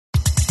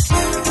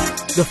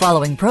The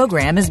following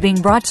program is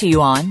being brought to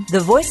you on the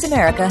Voice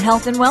America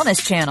Health and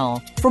Wellness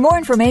Channel. For more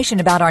information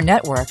about our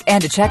network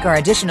and to check our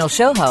additional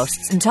show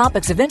hosts and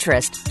topics of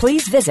interest,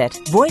 please visit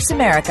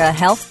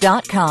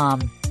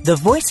voiceamericahealth.com. The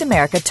Voice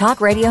America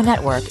Talk Radio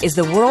Network is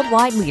the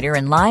worldwide leader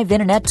in live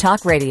Internet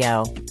talk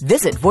radio.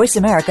 Visit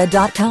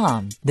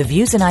voiceamerica.com. The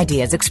views and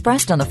ideas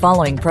expressed on the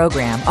following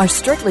program are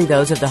strictly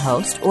those of the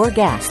host or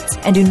guests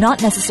and do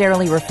not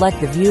necessarily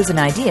reflect the views and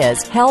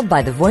ideas held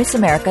by the Voice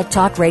America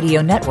Talk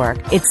Radio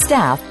Network, its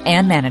staff,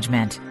 and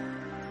management.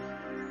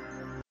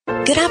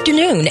 Good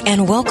afternoon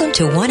and welcome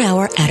to 1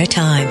 Hour at a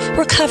Time.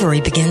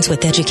 Recovery begins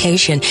with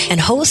education, and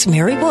host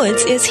Mary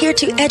Woods is here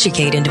to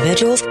educate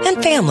individuals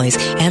and families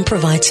and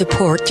provide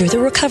support through the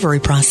recovery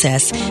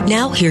process.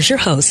 Now here's your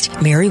host,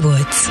 Mary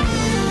Woods.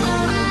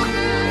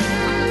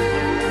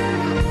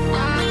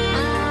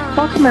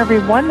 Welcome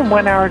everyone to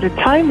 1 Hour at a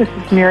Time. This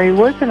is Mary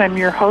Woods and I'm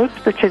your host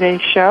for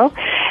today's show.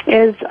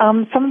 As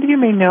some of you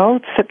may know,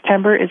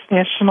 September is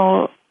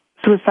National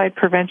Suicide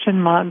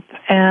Prevention Month,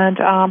 and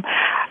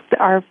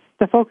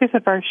the focus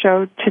of our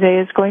show today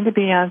is going to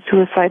be on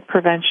suicide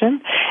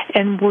prevention,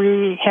 and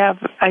we have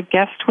a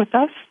guest with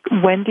us,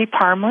 Wendy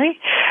Parmley,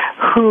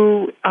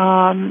 who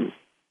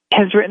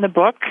has written a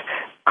book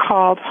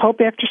called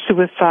Hope After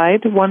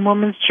Suicide, One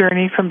Woman's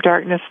Journey from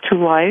Darkness to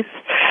Life.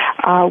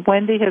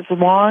 Wendy has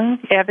long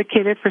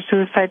advocated for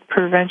suicide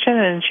prevention,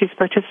 and she's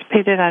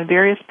participated on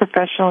various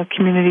professional and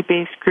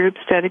community-based groups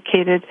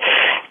dedicated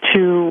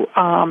to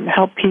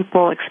help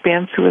people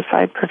expand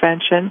suicide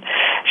prevention.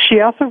 She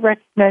also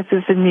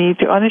recognizes the need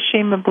to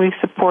unashamedly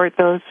support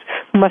those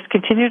who must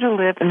continue to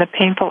live in the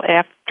painful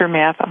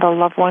aftermath of a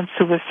loved one's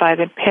suicide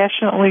and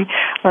passionately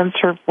lends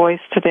her voice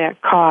to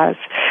that cause.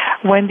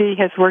 Wendy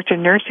has worked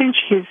in nursing.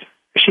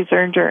 She's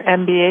earned her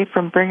MBA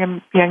from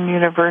Brigham Young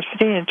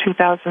University in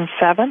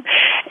 2007.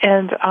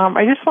 And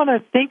I just want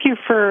to thank you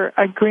for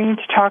agreeing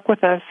to talk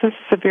with us. This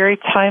is a very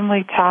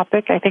timely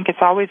topic. I think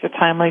it's always a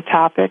timely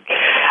topic,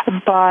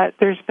 but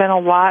there's been a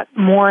lot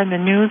more in the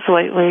news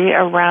lately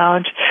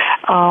around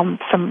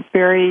some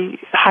very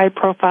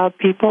high-profile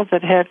people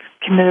that have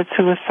committed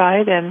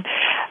suicide. And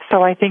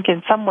so I think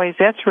in some ways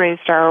that's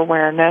raised our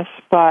awareness.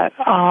 But,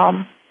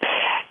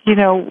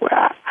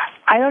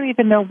 I don't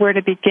even know where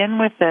to begin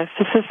with this.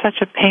 This is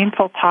such a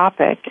painful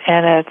topic,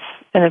 and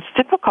it's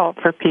difficult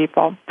for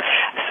people.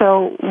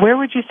 So where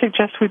would you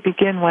suggest we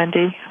begin,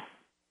 Wendy?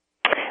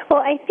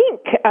 Well, I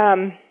think,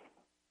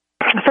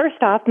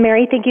 first off,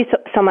 Mary, thank you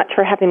so much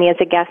for having me as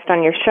a guest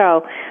on your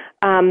show.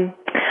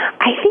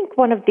 I think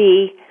one of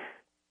the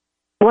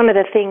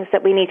things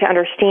that we need to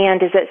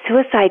understand is that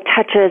suicide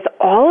touches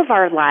all of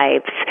our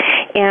lives.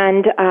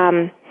 And,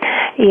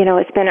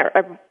 it's been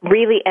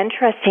really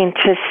interesting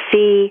to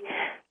see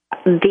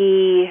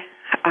the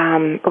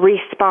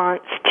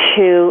response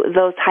to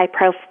those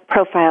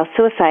high-profile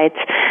suicides,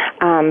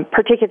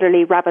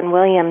 particularly Robin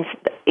Williams,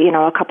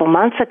 a couple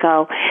months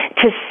ago,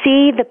 to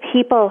see the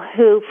people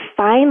who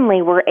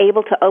finally were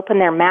able to open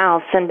their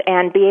mouths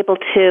and be able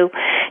to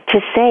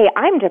say,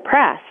 I'm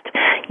depressed.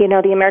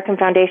 The American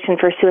Foundation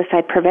for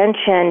Suicide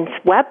Prevention's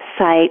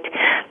website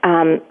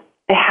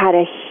had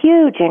a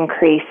huge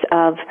increase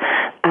of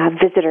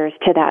visitors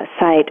to that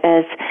site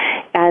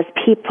as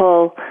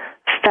people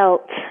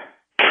felt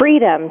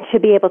freedom to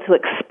be able to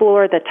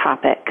explore the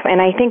topic.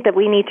 And I think that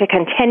we need to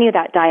continue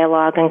that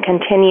dialogue and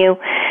continue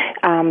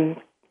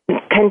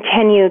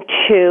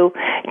to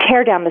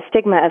tear down the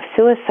stigma of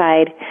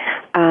suicide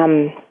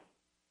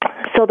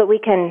so that we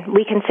can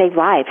save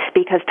lives,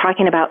 because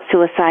talking about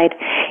suicide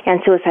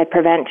and suicide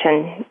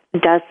prevention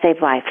does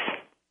save lives.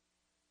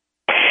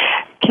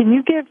 Can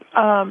you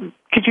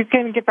could you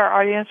give our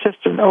audience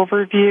just an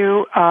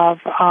overview of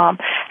how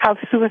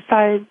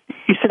suicide,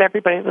 you said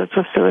everybody lives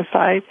with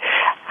suicide,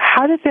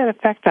 how does that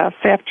affect us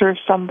after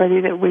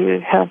somebody that we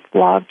have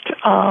loved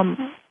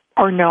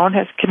or known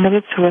has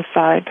committed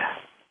suicide?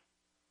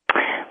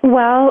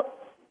 Well,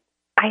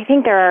 I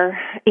think there are,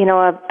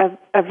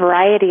 a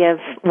variety of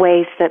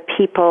ways that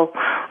people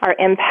are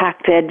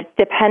impacted,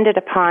 dependent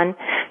upon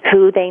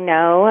who they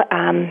know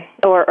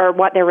or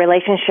what their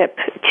relationship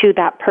to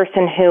that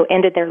person who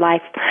ended their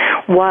life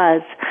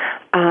was.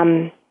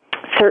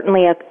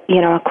 Certainly, a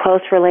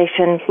close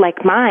relation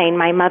like mine.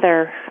 My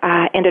mother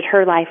ended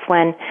her life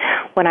when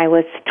I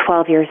was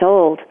 12 years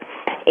old.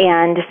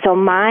 And so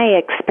my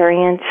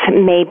experience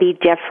may be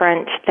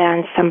different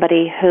than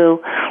somebody who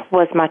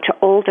was much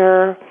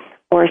older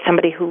or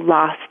somebody who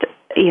lost,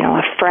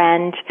 a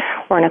friend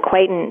or an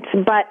acquaintance.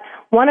 But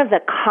one of the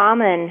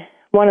common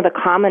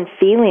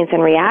feelings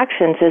and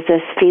reactions is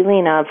this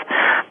feeling of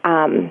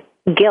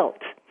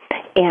guilt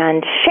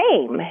and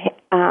shame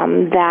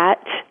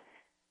that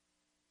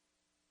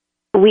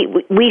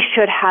we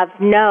should have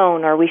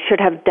known, or we should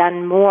have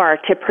done more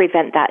to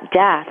prevent that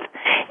death.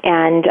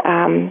 And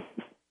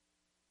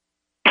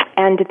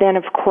then,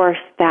 of course,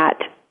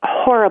 that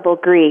horrible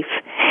grief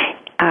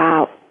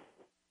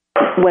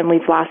when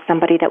we've lost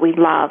somebody that we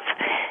love.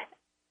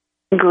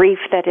 Grief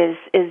that is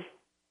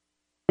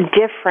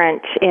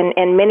different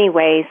in many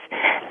ways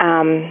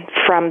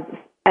from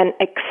an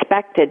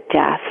expected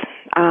death.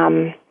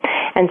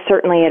 And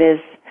certainly it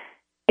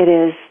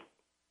is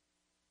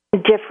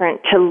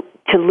different to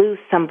lose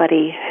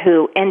somebody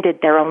who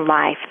ended their own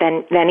life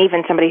than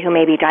even somebody who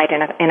maybe died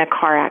in a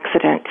car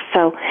accident.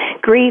 So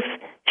grief,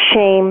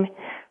 shame,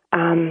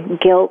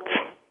 guilt,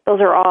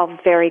 those are all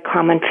very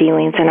common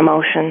feelings and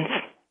emotions.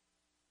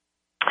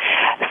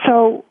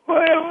 So,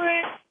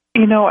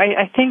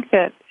 I think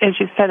that, as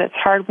you said, it's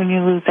hard when you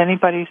lose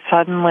anybody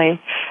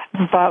suddenly,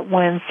 but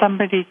when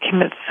somebody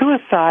commits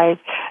suicide,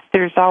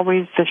 there's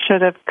always the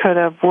should-have,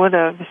 could-have,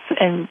 would-have,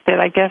 and that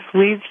I guess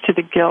leads to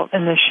the guilt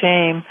and the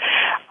shame.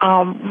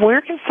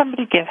 Where can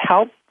somebody get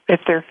help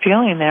if they're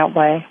feeling that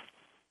way?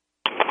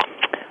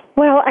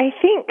 Well, I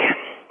think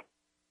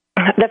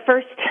the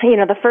first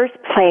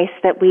place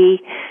that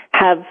we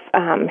have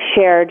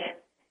shared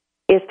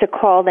is to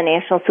call the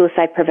National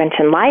Suicide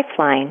Prevention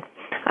Lifeline.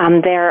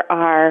 There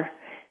are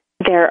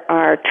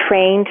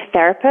trained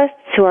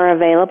therapists who are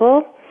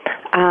available.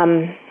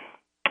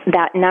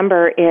 That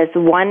number is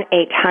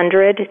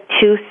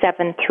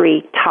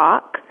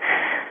 1-800-273-TALK,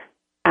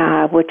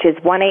 which is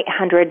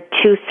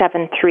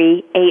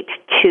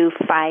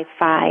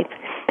 1-800-273-8255.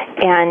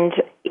 And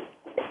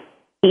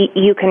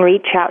you can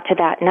reach out to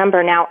that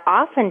number. Now,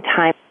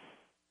 oftentimes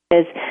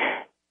is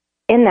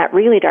in that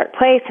really dark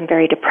place and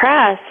very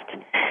depressed,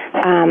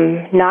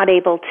 not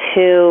able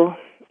to,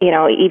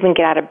 even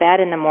get out of bed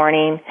in the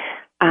morning.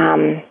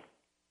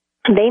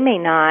 They may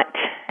not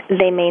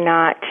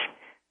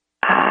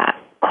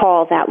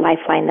call that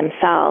lifeline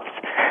themselves.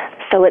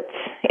 So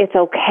it's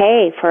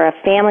okay for a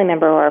family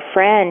member or a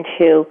friend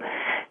who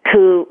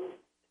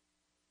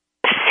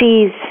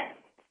sees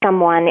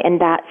someone in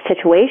that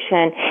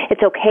situation.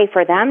 It's okay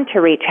for them to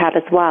reach out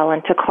as well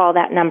and to call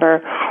that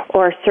number,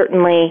 or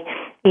certainly,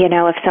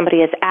 if somebody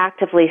is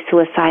actively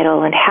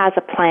suicidal and has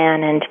a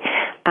plan and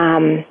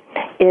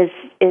is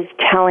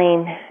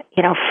telling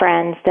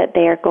friends that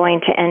they are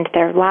going to end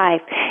their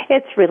life,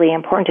 it's really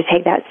important to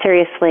take that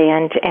seriously,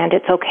 and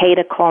it's okay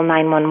to call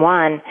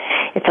 911.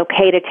 It's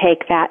okay to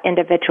take that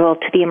individual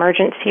to the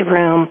emergency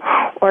room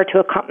or to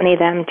accompany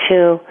them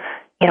to,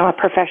 a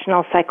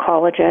professional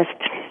psychologist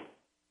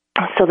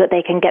so that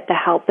they can get the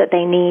help that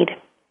they need.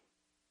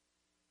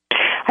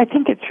 I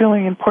think it's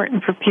really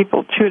important for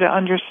people, too, to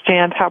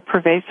understand how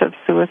pervasive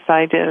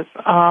suicide is.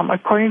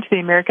 According to the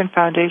American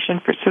Foundation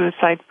for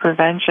Suicide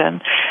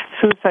Prevention,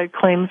 suicide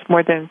claims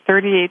more than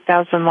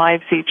 38,000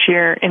 lives each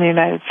year in the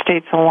United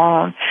States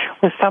alone,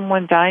 with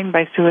someone dying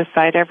by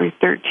suicide every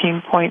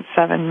 13.7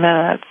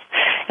 minutes.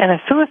 And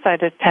a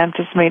suicide attempt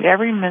is made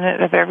every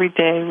minute of every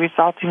day,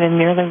 resulting in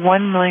nearly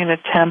 1 million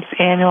attempts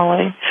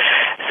annually.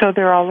 So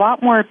there are a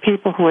lot more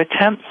people who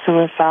attempt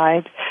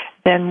suicide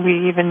than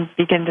we even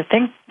begin to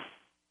think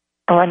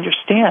or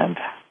understand.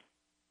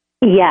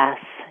 Yes,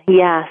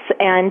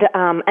 and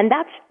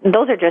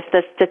those are just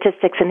the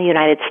statistics in the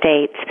United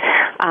States.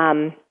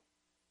 And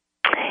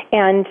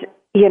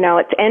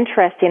it's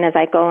interesting as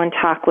I go and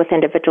talk with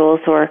individuals,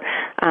 or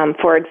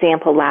for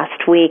example,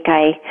 last week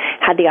I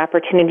had the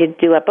opportunity to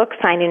do a book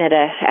signing at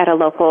a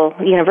local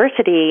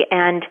university,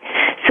 and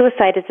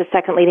suicide is the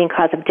second leading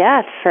cause of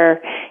death for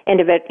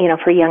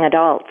for young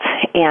adults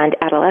and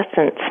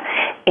adolescents.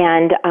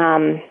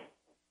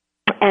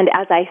 And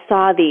as I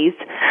saw these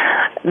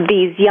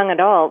young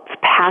adults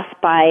pass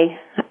by,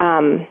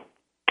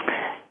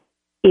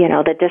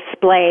 the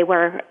display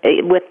where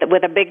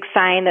with a big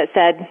sign that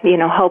said,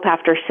 hope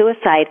after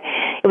suicide,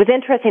 it was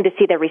interesting to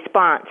see their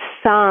response.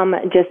 Some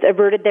just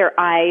averted their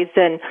eyes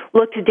and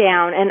looked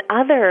down, and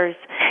others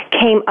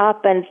came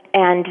up and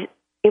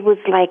it was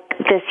like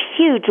this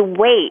huge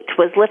weight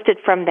was lifted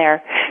from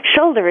their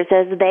shoulders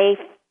as they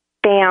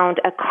found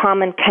a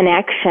common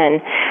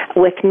connection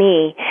with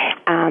me,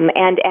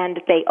 and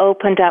they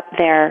opened up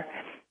their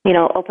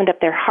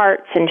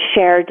hearts and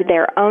shared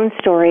their own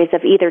stories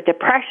of either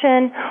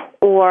depression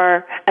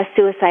or a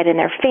suicide in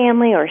their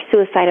family or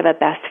suicide of a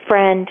best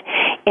friend,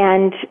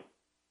 and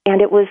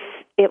it was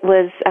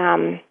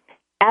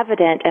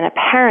evident and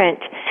apparent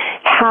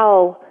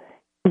how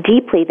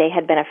deeply they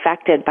had been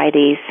affected by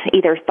these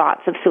either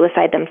thoughts of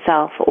suicide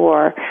themselves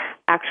or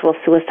actual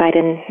suicide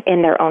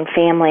in their own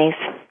families.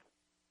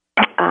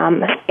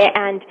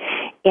 And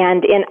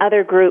in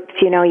other groups,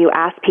 you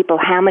ask people,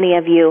 how many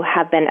of you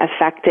have been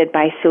affected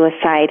by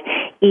suicide,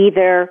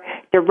 either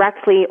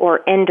directly or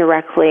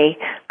indirectly,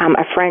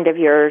 a friend of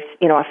yours,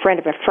 a friend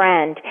of a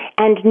friend,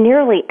 and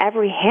nearly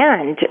every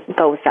hand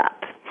goes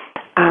up.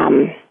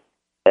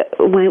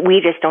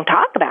 We just don't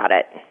talk about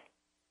it.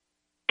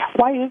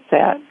 Why is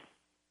that?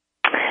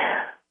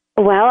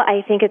 Well,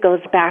 I think it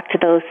goes back to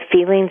those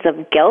feelings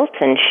of guilt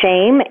and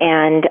shame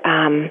and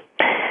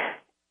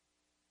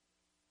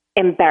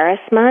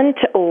embarrassment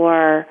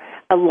or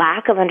a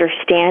lack of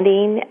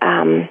understanding.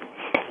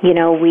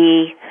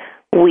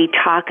 We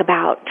talk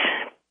about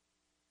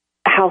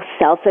how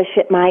selfish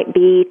it might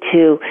be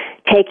to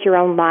take your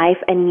own life,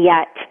 and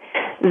yet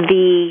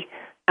the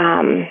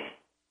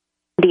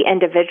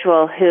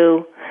individual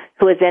who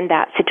is in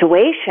that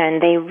situation,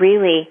 they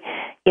really,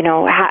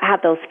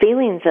 have those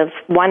feelings of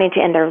wanting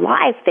to end their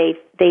life. They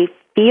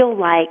feel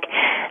like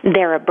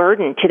they're a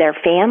burden to their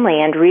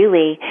family, and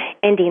really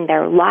ending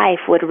their life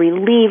would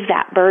relieve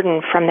that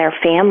burden from their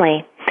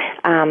family.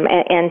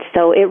 And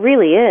so it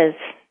really is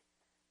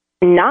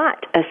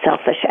not a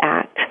selfish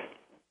act.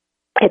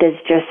 It is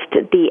just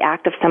the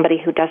act of somebody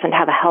who doesn't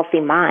have a healthy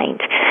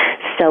mind.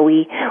 So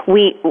we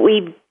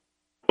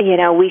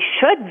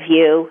should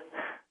view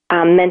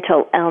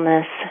mental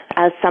illness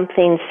as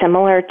something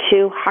similar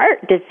to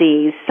heart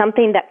disease,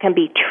 something that can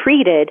be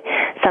treated,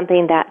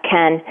 something that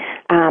can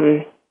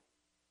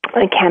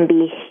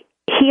be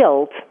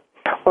healed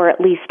or at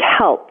least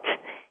helped,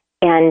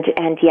 and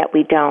yet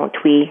we don't.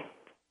 We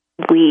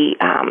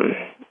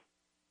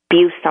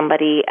view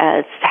somebody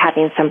as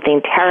having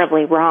something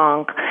terribly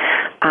wrong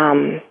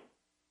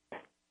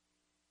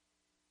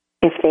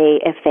if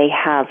they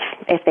have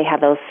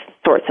those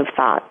sorts of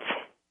thoughts.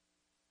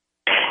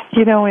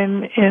 You know,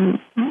 in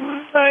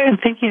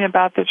thinking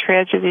about the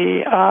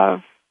tragedy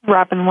of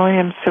Robin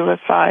Williams'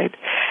 suicide,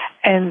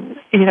 and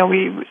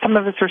some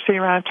of us were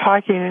sitting around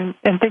talking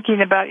and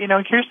thinking about,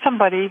 here's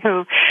somebody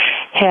who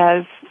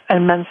has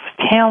immense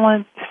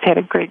talent, has had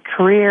a great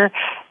career,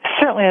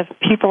 certainly has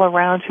people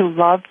around who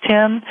loved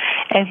him,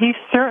 and he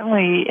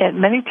certainly, at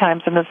many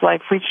times in his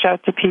life, reached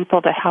out to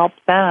people to help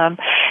them.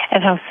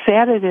 And how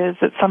sad it is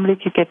that somebody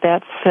could get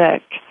that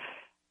sick,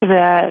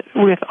 that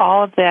with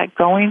all of that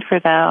going for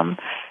them,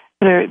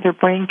 their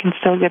brain can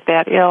still get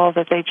that ill,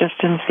 that they just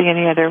didn't see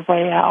any other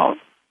way out.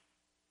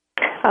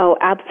 Oh,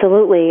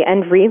 absolutely.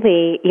 And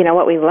really,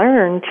 what we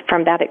learned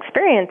from that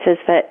experience is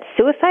that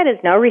suicide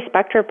is no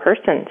respecter of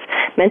persons.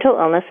 Mental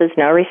illness is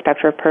no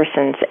respecter of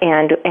persons,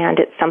 and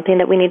it's something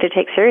that we need to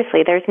take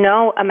seriously. There's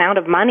no amount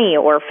of money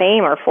or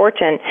fame or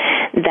fortune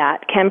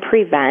that can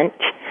prevent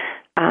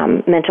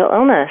mental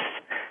illness.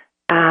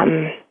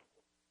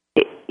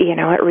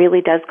 It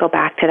really does go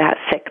back to that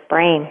sick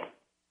brain.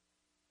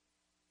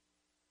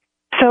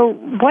 So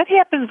what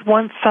happens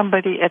once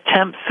somebody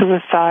attempts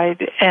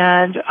suicide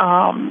and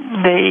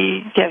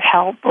they get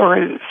help,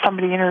 or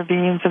somebody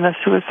intervenes and the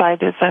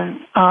suicide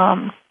isn't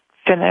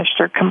finished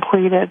or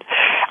completed?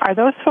 Are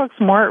those folks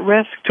more at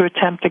risk to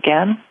attempt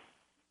again?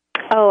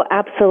 Oh,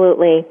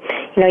 absolutely.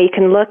 You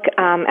can look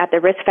at the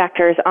risk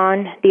factors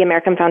on the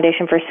American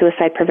Foundation for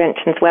Suicide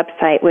Prevention's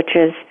website, which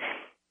is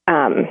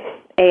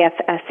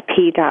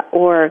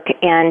afsp.org,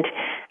 and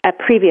a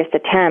previous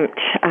attempt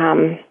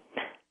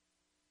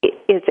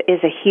is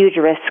a huge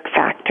risk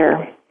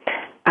factor.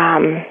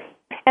 And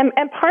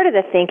part of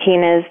the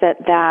thinking is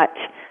that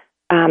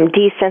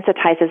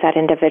desensitizes that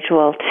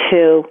individual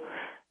to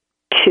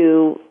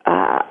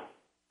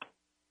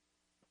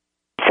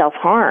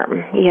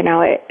self-harm.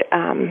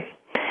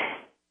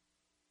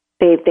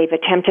 They've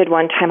attempted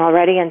one time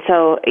already, and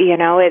so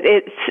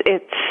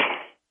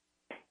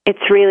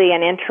it's really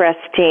an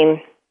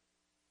interesting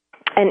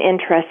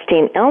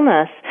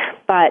illness,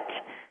 but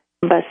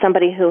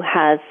somebody who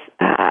has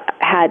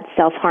had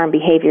self-harm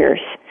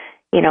behaviors,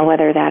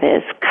 whether that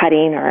is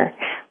cutting or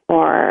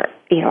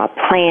a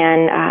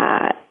plan,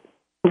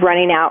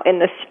 running out in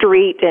the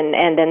street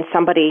and then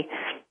somebody,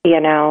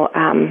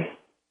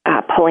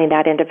 pulling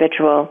that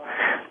individual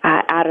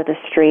out of the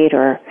street,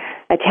 or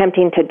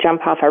attempting to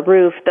jump off a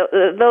roof.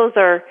 Those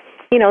are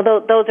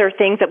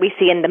things that we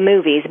see in the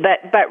movies,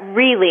 but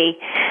really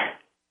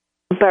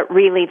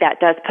that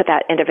does put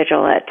that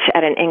individual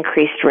at an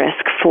increased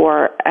risk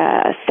for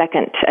a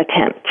second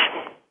attempt.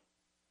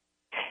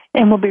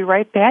 And we'll be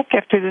right back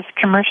after this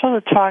commercial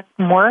to talk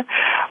more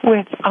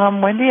with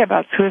Wendy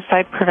about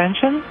suicide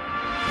prevention.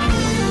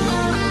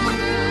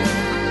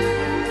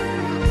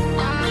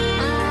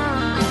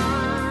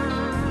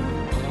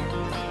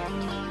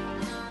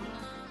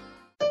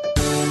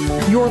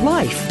 Your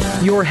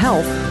life, your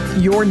health,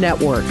 your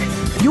network.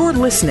 You're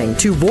listening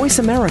to Voice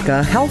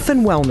America Health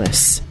and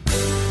Wellness.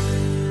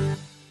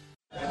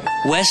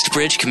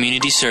 Westbridge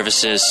Community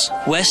Services.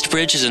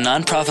 Westbridge is a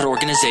nonprofit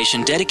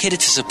organization dedicated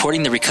to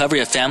supporting the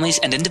recovery of families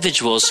and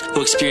individuals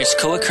who experience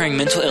co-occurring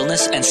mental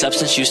illness and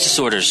substance use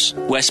disorders.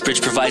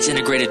 Westbridge provides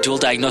integrated dual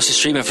diagnosis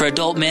treatment for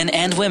adult men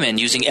and women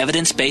using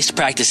evidence-based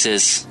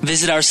practices.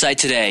 Visit our site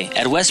today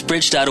at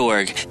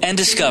westbridge.org and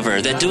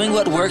discover that doing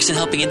what works in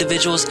helping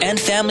individuals and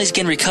families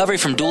gain recovery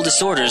from dual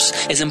disorders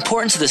is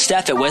important to the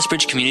staff at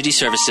Westbridge Community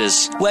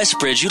Services.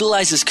 Westbridge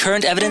utilizes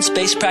current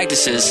evidence-based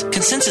practices,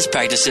 consensus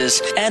practices,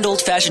 and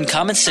old-fashioned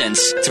common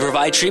sense to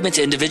provide treatment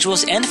to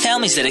individuals and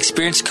families that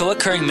experience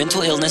co-occurring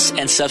mental illness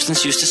and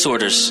substance use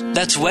disorders.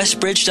 That's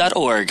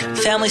westbridge.org,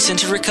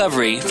 family-centered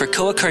recovery for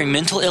co-occurring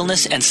mental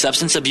illness and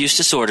substance abuse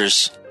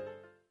disorders.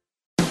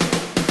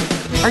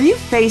 Are you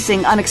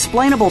facing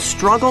unexplainable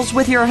struggles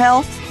with your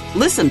health?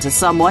 Listen to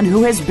someone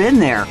who has been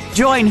there.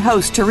 Join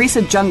host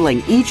Teresa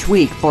Jungling each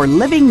week for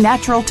Living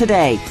Natural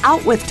Today,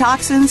 Out with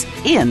Toxins,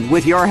 In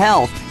with Your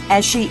Health,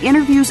 as she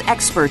interviews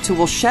experts who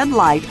will shed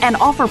light and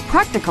offer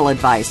practical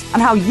advice on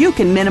how you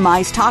can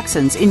minimize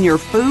toxins in your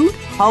food,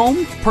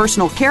 home,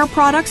 personal care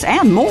products,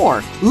 and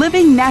more.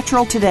 Living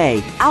Natural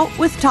Today, Out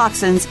with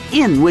Toxins,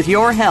 In with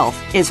Your Health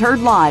is heard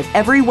live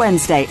every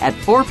Wednesday at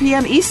 4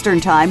 p.m. Eastern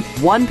Time,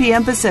 1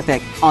 p.m.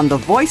 Pacific on the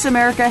Voice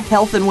America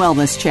Health and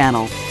Wellness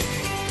Channel.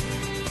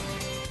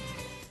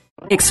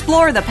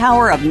 Explore the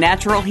power of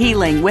natural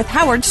healing with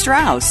Howard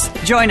Strauss.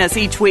 Join us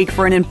each week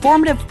for an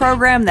informative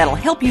program that'll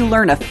help you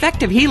learn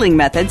effective healing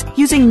methods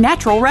using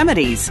natural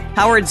remedies.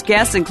 Howard's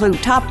guests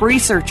include top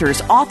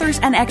researchers, authors,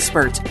 and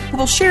experts who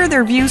will share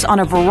their views on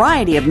a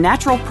variety of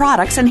natural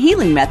products and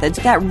healing methods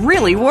that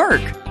really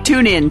work.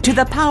 Tune in to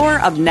The Power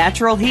of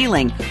Natural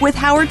Healing with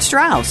Howard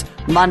Strauss,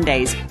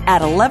 Mondays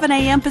at 11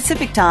 a.m.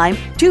 Pacific Time,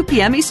 2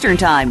 p.m. Eastern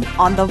Time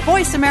on the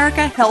Voice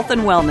America Health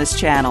and Wellness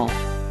Channel.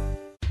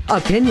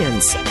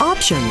 Opinions,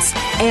 options,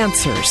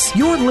 answers.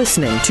 You're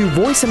listening to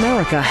Voice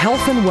America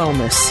Health and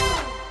Wellness.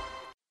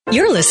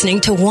 You're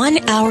listening to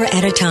 1 Hour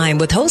at a Time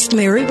with host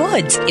Mary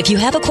Woods. If you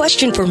have a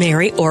question for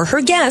Mary or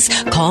her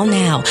guest, call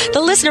now.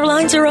 The listener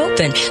lines are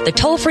open. The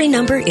toll-free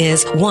number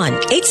is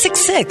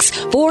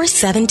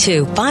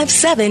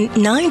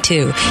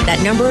 1-866-472-5792.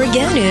 That number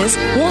again is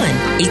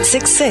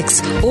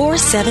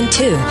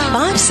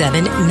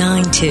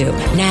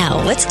 1-866-472-5792.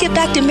 Now, let's get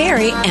back to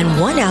Mary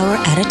and 1 Hour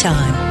at a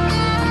Time.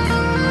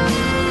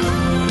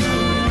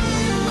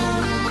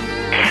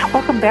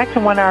 Welcome back to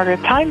 1 Hour at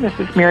a Time. This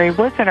is Mary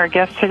Woods, and our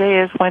guest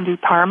today is Wendy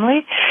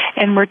Parmley,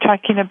 and we're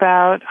talking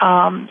about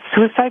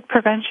suicide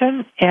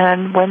prevention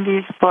and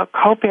Wendy's book,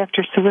 Hope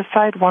After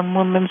Suicide, One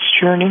Woman's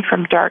Journey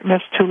from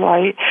Darkness to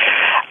Light.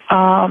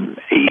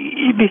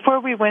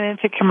 Before we went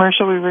into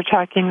commercial, we were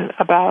talking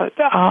about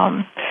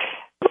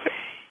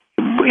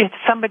if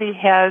somebody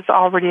has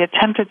already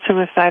attempted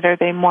suicide, are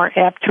they more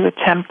apt to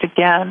attempt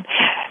again?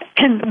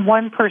 And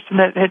one person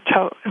that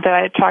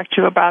I had talked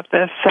to about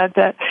this said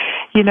that,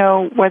 you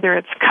know, whether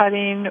it's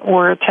cutting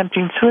or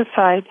attempting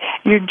suicide,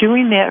 you're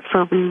doing that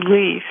for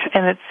relief,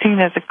 and it's seen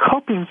as a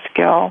coping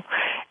skill.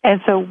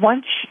 And so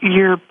once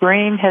your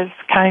brain has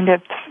kind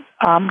of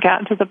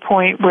gotten to the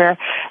point where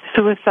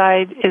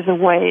suicide is a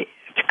way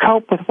to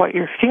cope with what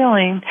you're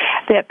feeling,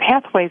 that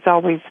pathway's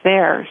always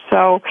there.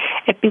 So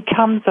it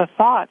becomes a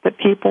thought that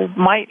people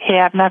might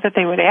have, not that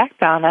they would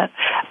act on it,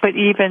 but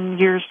even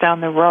years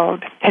down the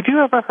road. Have you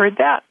ever heard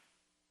that?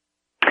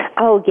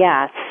 Oh,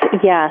 yes.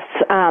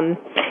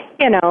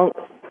 You know,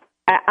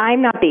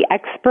 I'm not the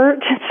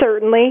expert,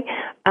 certainly,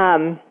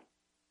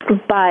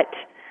 but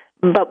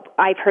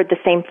I've heard the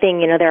same thing.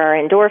 You know, there are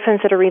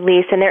endorphins that are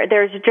released, and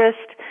there's just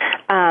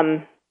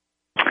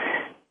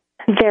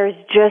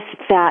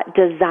that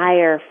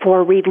desire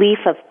for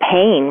relief of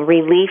pain,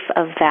 relief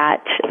of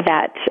that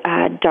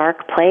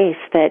dark place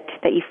that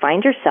you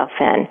find yourself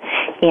in,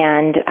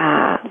 and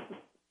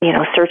you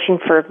know, searching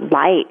for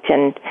light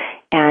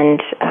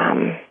and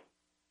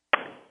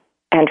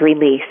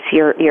release.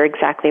 You're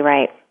exactly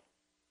right.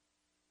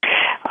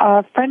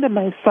 A friend of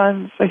my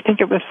son's, I think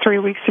it was 3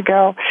 weeks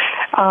ago,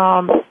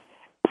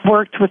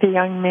 worked with a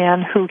young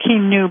man who he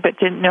knew but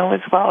didn't know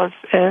as well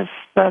as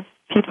the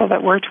people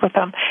that worked with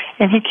him,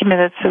 and he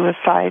committed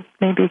suicide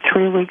maybe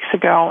 3 weeks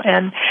ago.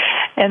 And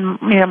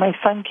you know, my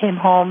son came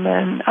home,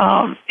 and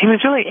he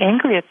was really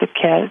angry at the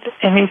kid,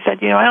 and he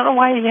said, you know, I don't know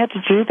why he had to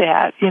do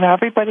that. You know,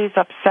 everybody's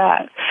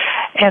upset,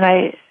 and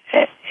I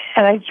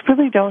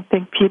really don't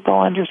think people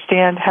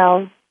understand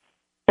how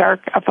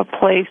dark of a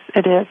place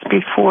it is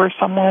before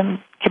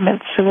someone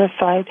commits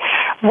suicide.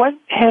 What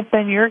have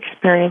been your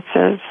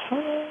experiences?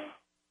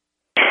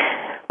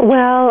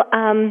 Well,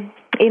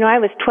 you know, I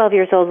was 12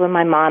 years old when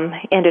my mom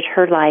ended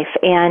her life,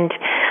 and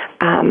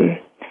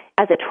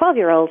as a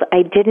 12-year-old,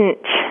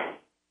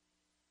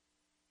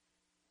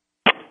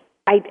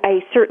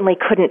 I certainly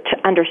couldn't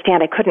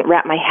understand. I couldn't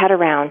wrap my head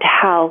around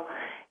how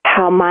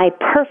my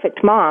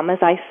perfect mom,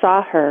 as I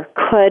saw her,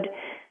 could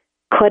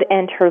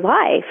end her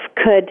life.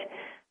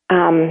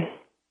 You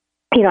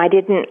know, I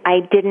didn't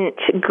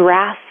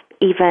grasp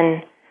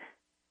even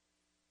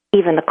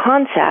the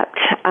concept.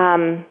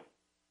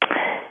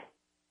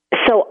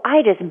 So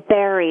I just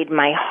buried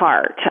my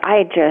heart.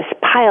 I just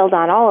piled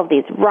on all of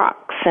these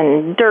rocks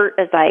and dirt,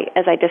 as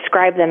I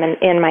describe them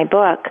in my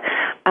book,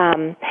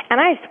 and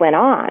I just went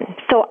on.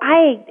 So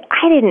I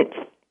didn't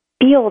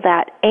feel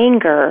that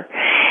anger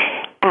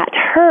at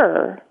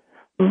her,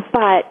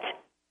 but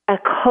a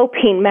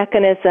coping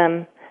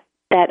mechanism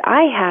that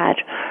I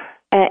had.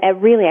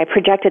 Really, I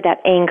projected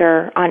that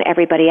anger on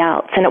everybody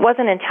else. And it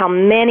wasn't until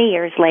many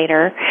years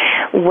later,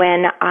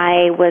 when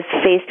I was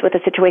faced with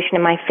a situation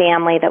in my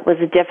family that was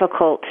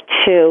difficult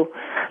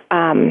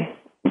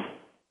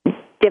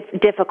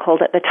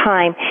difficult at the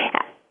time,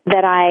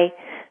 that I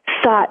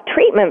sought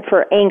treatment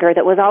for anger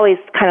that was always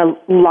kind of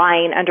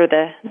lying under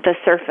the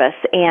surface.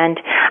 And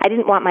I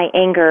didn't want my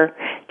anger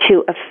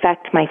to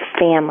affect my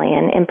family,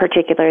 and in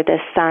particular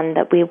this son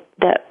that we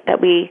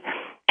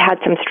had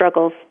some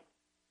struggles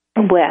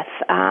with,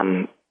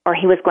 or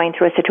he was going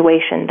through a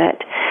situation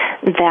that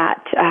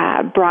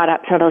brought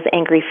up some of those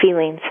angry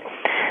feelings.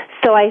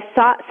 So I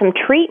sought some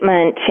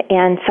treatment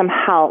and some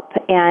help,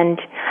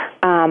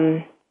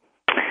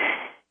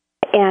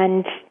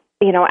 and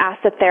you know,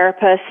 asked the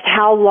therapist,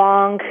 how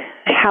long,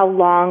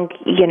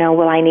 you know,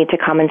 will I need to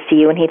come and see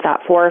you? And he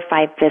thought 4 or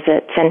 5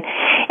 visits.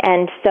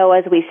 And so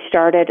as we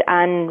started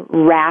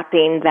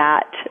unwrapping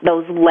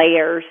those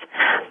layers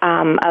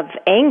of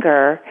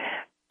anger,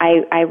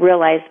 I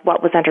realized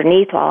what was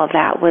underneath all of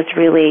that was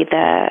really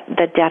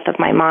the death of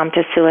my mom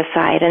to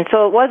suicide. And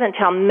so it wasn't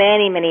until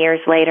many, many years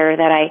later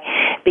that I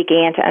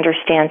began to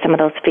understand some of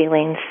those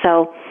feelings.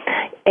 So,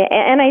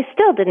 and I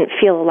still didn't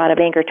feel a lot of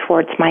anger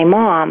towards my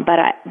mom, but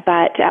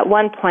at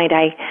one point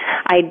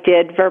I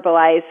did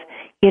verbalize,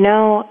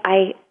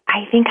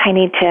 I think I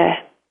need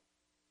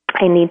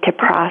to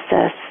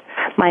process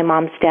my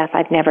mom's death.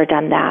 I've never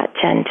done that,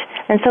 and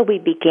so we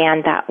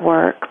began that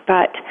work.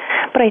 But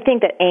I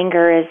think that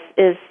anger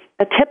is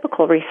a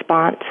typical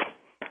response,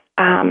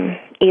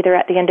 either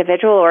at the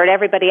individual or at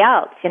everybody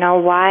else.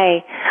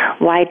 Why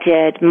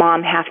did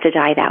mom have to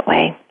die that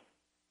way?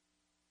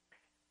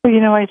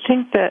 Well, I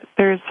think that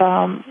there's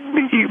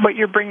what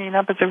you're bringing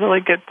up is a really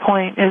good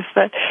point, is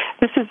that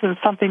this isn't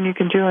something you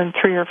can do in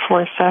 3 or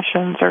 4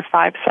 sessions or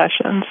 5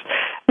 sessions.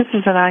 This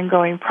is an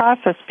ongoing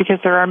process because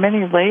there are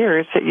many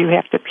layers that you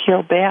have to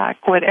peel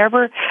back.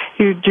 Whatever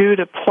you do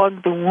to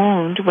plug the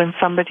wound when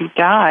somebody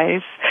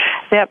dies,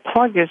 that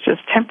plug is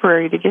just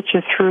temporary to get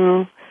you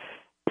through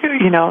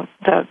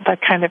the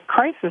kind of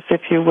crisis,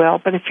 if you will.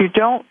 But if you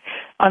don't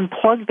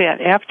unplug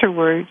that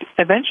afterward,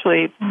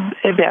 eventually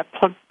that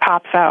plug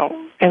pops out,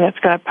 and it's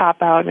going to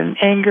pop out in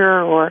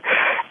anger or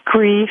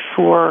grief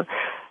or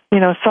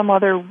some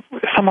other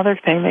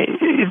thing that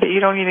you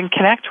don't even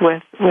connect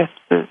with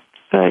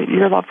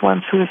your loved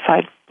one's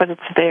suicide, but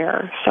it's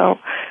there. So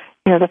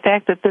the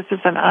fact that this is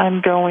an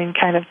ongoing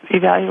kind of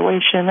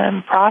evaluation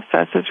and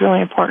process is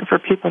really important for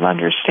people to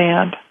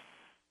understand.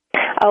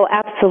 Oh,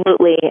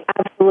 absolutely,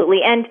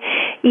 absolutely. And,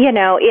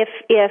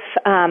 if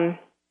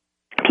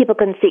people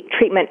can seek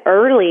treatment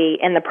early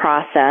in the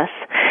process,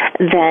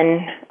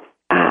 then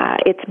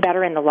it's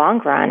better in the long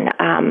run.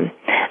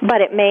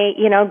 But it may,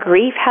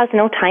 grief has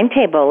no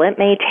timetable. It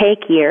may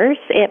take years.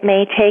 It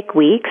may take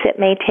weeks. It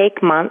may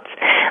take months.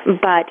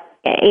 But,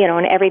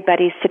 and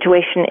everybody's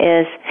situation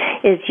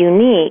is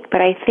unique.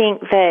 But I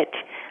think that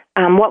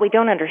what we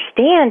don't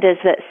understand is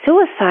that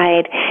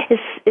suicide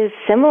is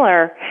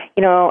similar.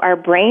 Our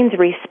brains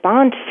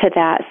respond to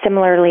that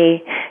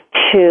similarly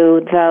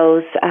to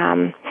those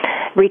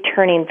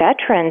returning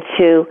veterans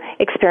who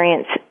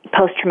experience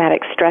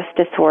post-traumatic stress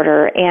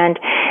disorder. And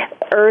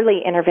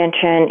early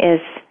intervention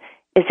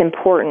is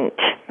important.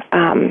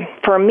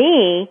 For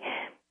me,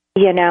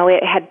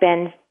 it had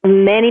been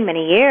many,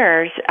 many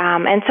years,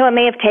 and so it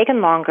may have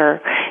taken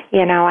longer.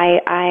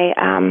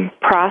 I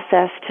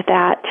processed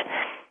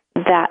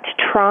that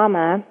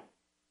trauma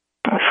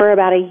for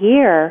about a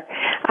year,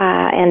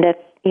 and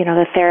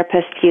the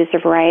therapist used a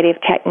variety of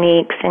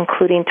techniques,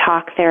 including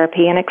talk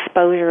therapy and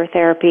exposure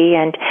therapy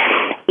and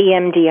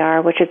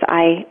EMDR, which is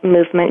eye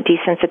movement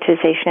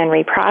desensitization and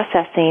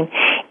reprocessing,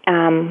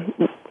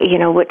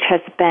 which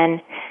has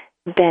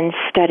been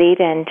studied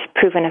and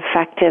proven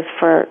effective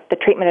for the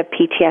treatment of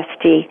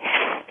PTSD.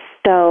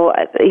 So,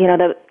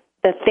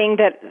 the thing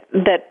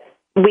that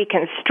we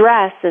can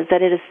stress is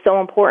that it is so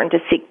important to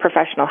seek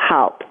professional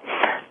help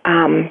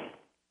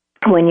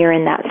when you're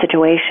in that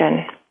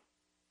situation.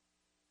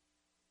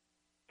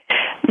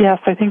 Yes,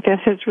 I think this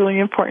is really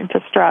important to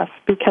stress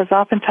because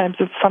oftentimes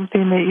it's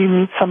something that you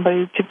need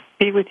somebody to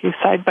be with you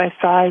side by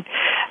side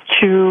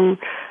to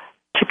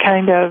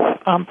kind of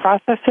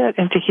process it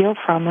and to heal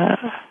from it.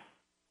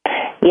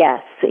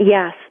 Yes.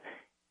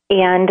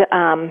 And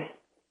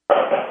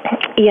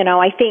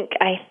I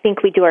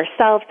think we do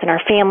ourselves and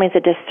our families a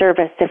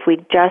disservice if we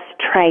just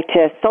try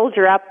to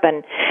soldier up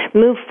and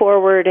move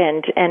forward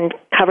and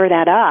cover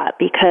that up,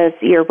 because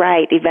you're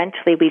right,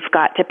 eventually we've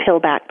got to peel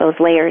back those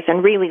layers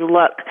and really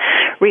look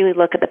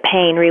at the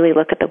pain, really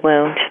look at the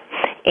wound,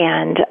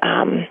 and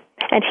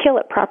heal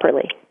it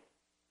properly.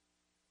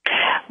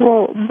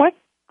 Well,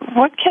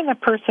 what can a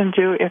person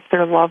do if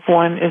their loved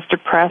one is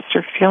depressed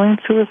or feeling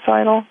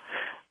suicidal,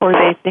 or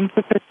they think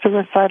that they're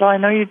suicidal? I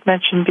know you'd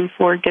mentioned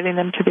before getting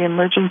them to the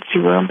emergency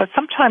room, but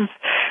sometimes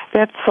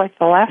that's like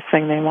the last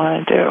thing they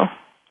want to do.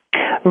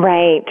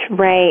 Right.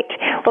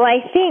 Well,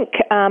 I think,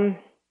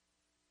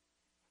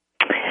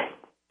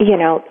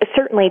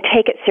 certainly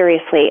take it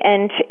seriously.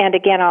 And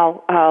again,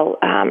 I'll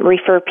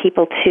refer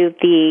people to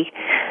the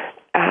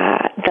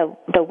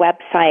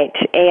website,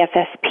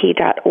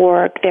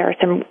 afsp.org. There are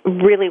some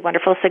really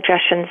wonderful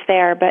suggestions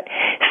there, but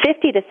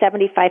 50 to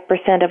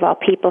 75% of all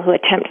people who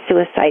attempt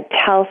suicide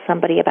tell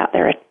somebody about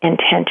their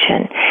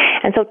intention.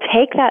 And so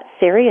take that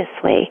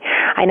seriously.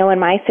 I know in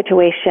my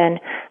situation,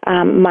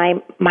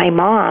 my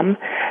mom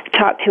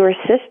talked to her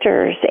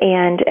sisters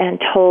and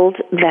told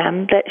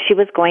them that she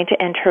was going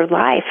to end her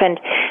life. And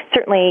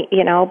certainly,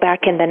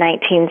 back in the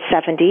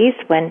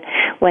 1970s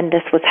when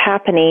this was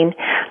happening,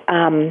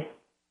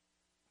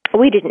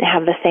 we didn't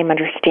have the same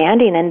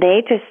understanding, and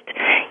they just,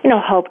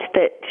 hoped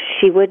that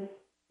she would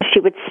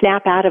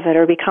snap out of it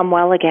or become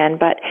well again.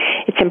 But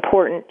it's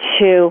important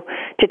to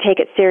take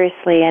it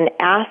seriously and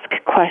ask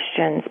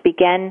questions.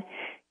 Begin,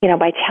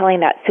 by telling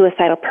that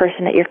suicidal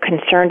person that you're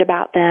concerned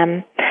about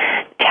them.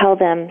 Tell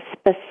them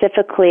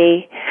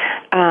specifically,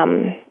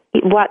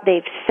 what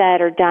they've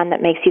said or done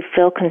that makes you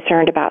feel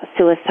concerned about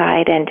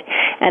suicide. And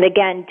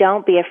again,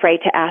 don't be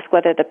afraid to ask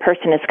whether the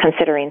person is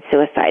considering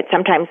suicide.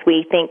 Sometimes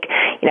we think,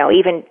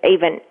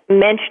 even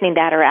mentioning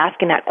that or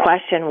asking that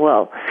question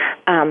will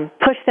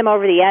push them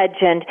over the edge,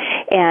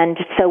 and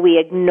so we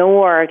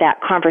ignore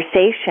that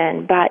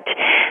conversation. But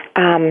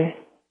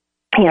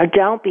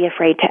don't be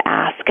afraid to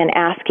ask, and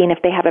asking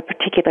if they have a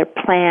particular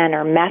plan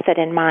or method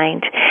in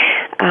mind.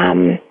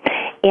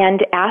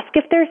 And ask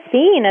if they're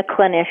seeing a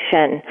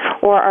clinician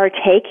or are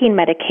taking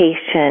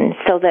medication,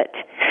 so that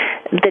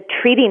the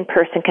treating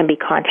person can be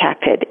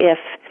contacted if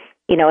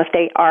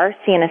they are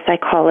seeing a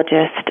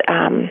psychologist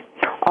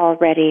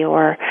already,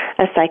 or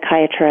a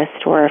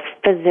psychiatrist or a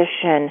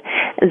physician.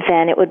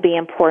 Then it would be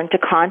important to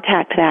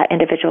contact that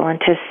individual and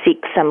to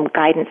seek some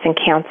guidance and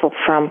counsel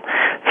from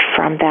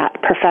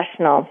that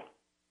professional.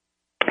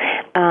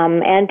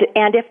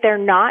 And if they're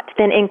not,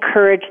 then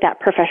encourage that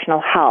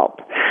professional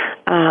help.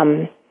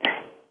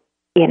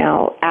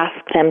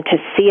 Ask them to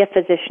see a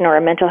physician or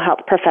a mental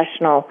health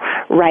professional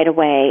right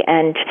away.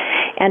 And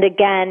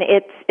again,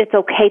 it's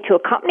okay to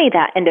accompany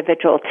that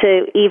individual,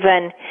 to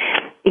even,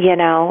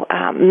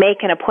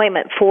 make an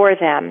appointment for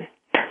them.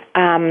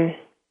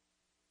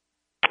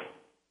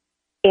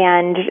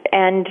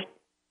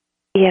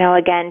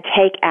 Again,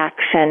 take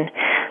action.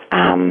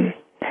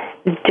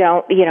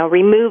 Don't,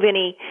 remove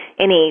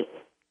any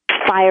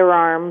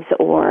firearms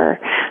or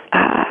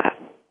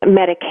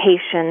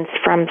medications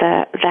from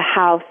the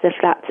house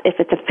if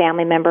it's a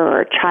family member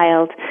or a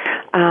child.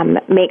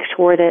 Make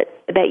sure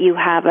that you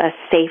have a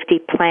safety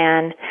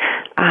plan,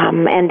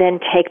 and then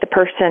take the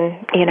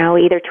person,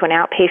 either to an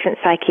outpatient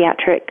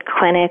psychiatric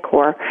clinic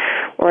or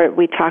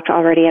we talked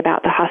already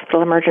about the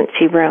hospital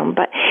emergency room.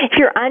 But if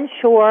you're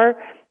unsure,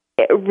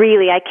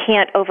 really, I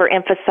can't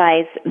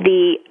overemphasize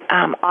the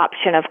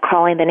option of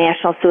calling the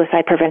National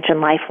Suicide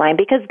Prevention Lifeline,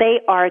 because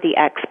they are the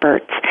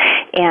experts.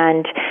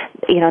 And,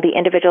 the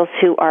individuals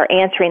who are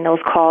answering those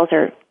calls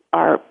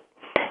are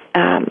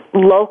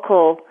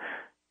local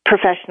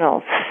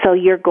professionals. So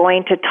you're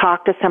going to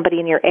talk to somebody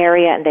in your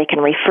area, and they can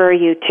refer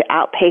you to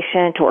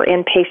outpatient or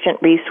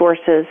inpatient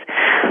resources,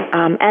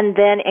 and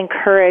then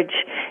encourage,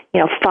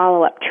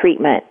 follow-up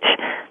treatment.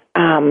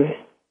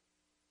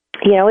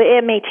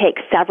 It may take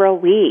several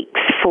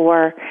weeks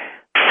for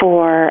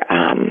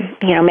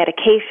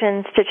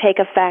medications to take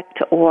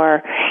effect,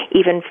 or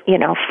even,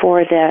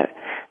 for the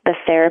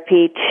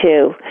therapy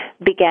to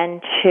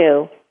begin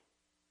to,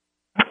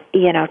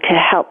 to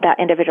help that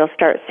individual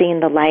start seeing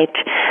the light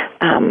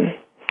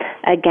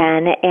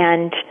again.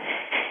 And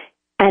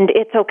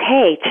it's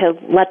okay to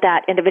let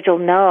that individual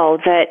know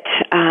that,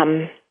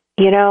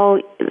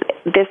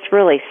 this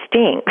really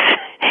stinks.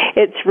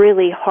 It's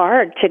really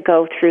hard to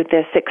go through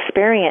this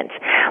experience,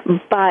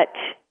 but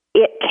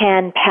it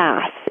can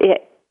pass.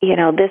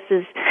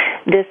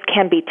 This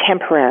can be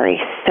temporary.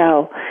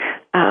 So,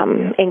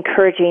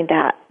 encouraging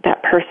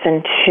that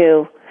person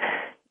to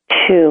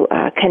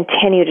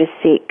continue to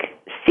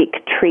seek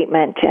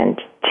treatment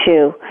and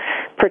to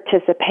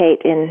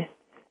participate in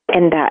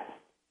that,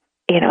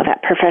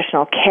 that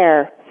professional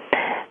care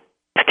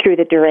through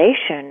the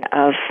duration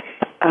of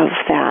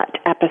that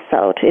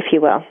episode, if you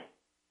will.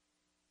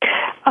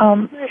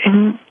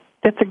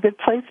 That's a good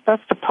place for us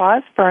to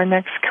pause for our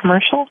next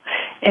commercial,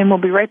 and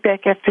we'll be right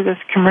back after this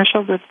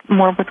commercial with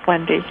more with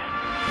Wendy.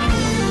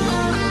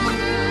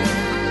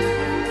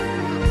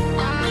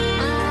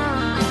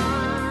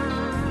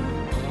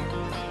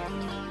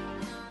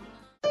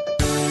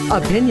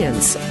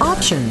 Opinions,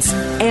 options,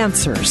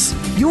 answers.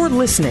 You're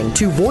listening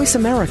to Voice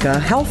America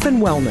Health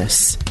and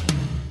Wellness.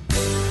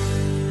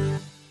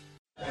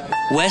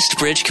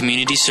 Westbridge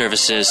Community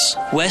Services.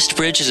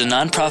 Westbridge is a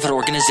nonprofit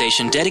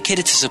organization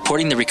dedicated to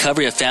supporting the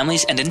recovery of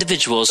families and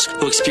individuals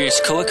who experience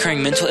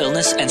co-occurring mental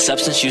illness and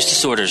substance use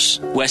disorders.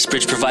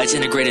 Westbridge provides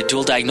integrated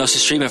dual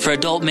diagnosis treatment for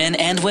adult men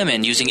and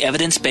women using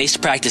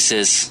evidence-based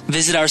practices.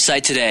 Visit our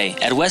site today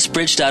at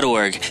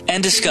westbridge.org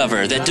and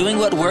discover that doing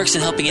what works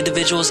in helping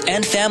individuals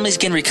and families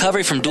gain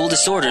recovery from dual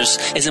disorders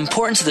is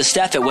important to the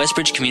staff at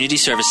Westbridge Community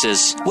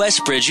Services.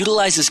 Westbridge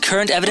utilizes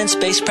current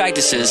evidence-based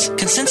practices,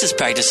 consensus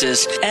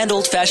practices, and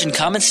old-fashioned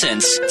common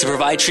sense to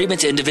provide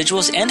treatment to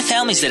individuals and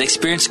families that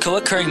experience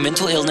co-occurring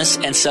mental illness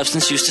and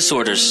substance use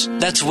disorders.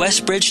 That's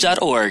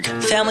westbridge.org,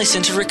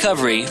 family-centered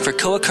recovery for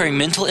co-occurring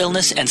mental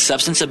illness and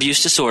substance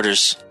abuse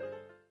disorders.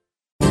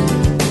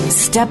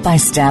 Step by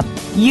step,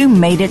 you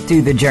made it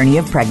through the journey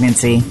of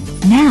pregnancy.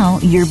 Now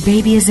your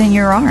baby is in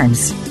your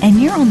arms,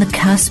 and you're on the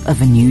cusp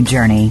of a new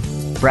journey,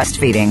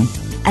 breastfeeding.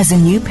 As a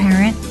new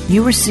parent,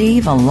 you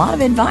receive a lot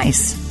of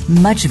advice,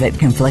 much of it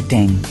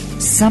conflicting,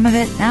 some of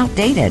it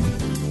outdated.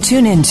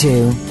 Tune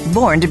into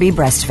Born to be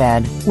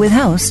Breastfed with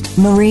host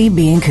Marie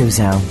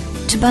Biancuso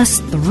to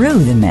bust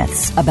through the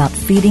myths about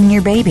feeding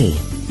your baby.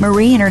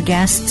 Marie and her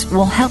guests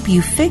will help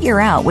you figure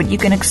out what you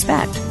can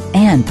expect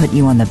and put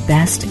you on the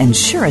best and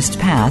surest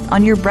path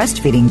on your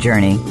breastfeeding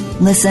journey.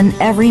 Listen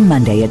every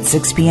Monday at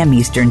 6 p.m.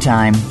 Eastern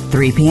Time,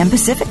 3 p.m.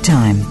 Pacific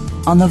Time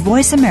on the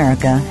Voice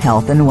America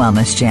Health and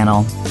Wellness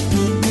Channel.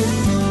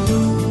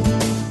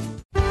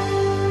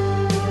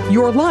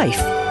 your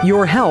life,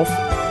 your health,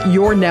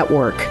 your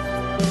network.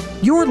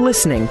 You're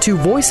listening to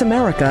Voice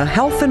America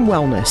Health and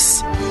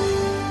Wellness.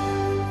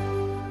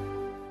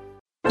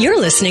 You're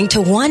listening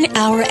to 1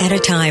 Hour at a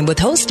Time with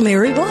host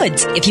Mary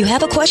Woods. If you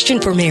have a question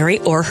for Mary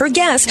or her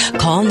guest,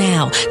 call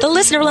now. The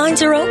listener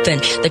lines are open.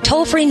 The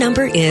toll-free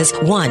number is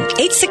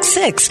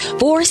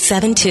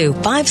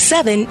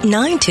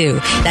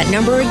 1-866-472-5792. That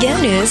number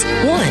again is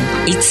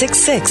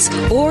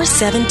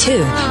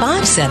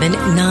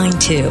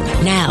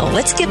 1-866-472-5792. Now,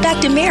 let's get back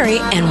to Mary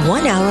and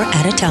 1 Hour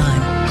at a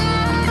Time.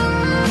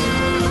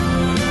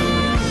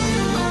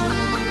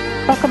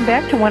 Welcome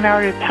back to 1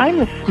 Hour at a Time.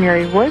 This is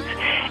Mary Woods.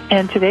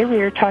 And today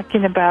we are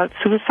talking about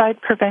suicide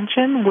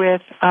prevention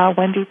with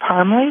Wendy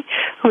Parmley,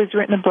 who has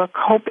written a book,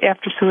 Hope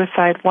After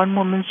Suicide, One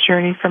Woman's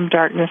Journey from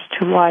Darkness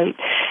to Light.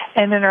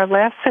 And in our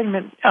last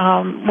segment,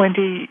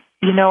 Wendy,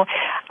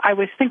 I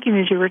was thinking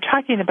as you were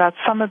talking about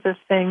some of the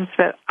things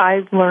that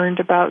I've learned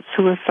about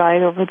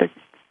suicide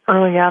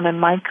early on in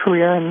my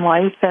career and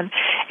life. And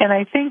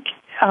I think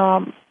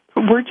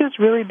we're just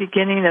really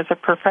beginning as a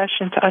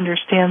profession to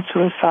understand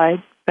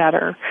suicide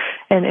better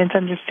and to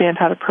understand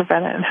how to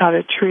prevent it and how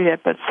to treat it.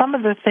 But some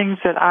of the things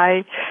that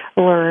I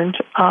learned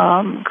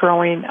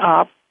growing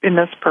up in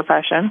this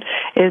profession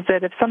is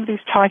that if somebody's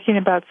talking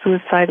about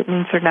suicide, it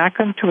means they're not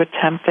going to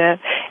attempt it.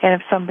 And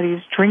if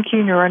somebody's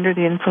drinking or under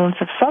the influence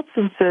of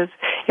substances,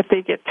 if they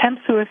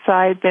attempt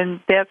suicide,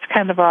 then that's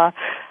kind of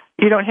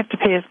you don't have to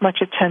pay as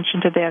much attention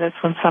to that as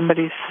when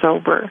somebody's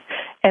sober.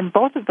 And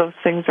both of those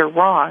things are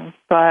wrong.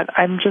 But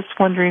I'm just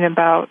wondering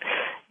about,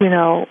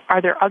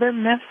 are there other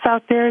myths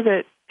out there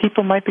that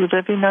people might be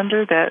living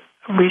under that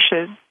we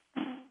should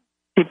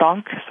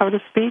debunk, so to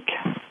speak?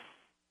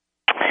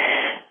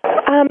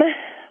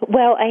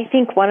 Well, I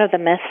think one of the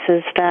myths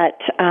is that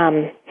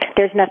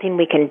there's nothing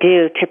we can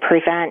do to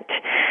prevent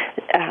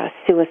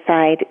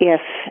suicide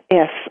if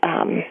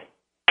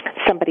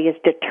somebody is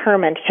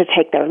determined to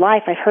take their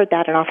life. I've heard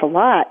that an awful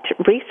lot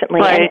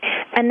recently, right.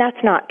 and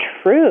that's not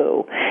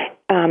true.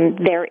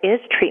 There is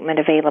treatment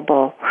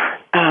available.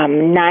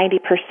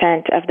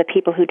 90% of the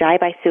people who die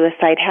by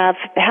suicide have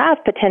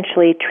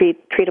potentially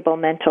treatable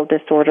mental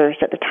disorders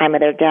at the time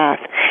of their death,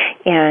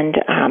 and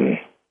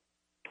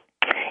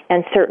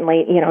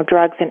certainly,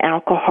 drugs and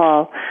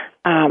alcohol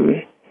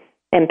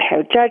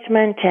impair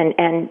judgment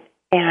and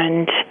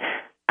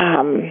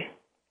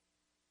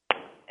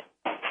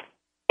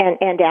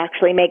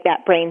actually make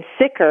that brain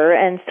sicker,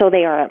 and so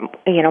they are,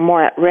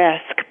 more at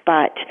risk.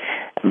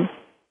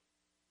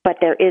 But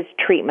there is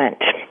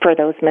treatment for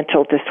those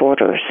mental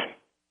disorders.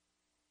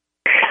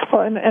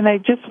 Well, and I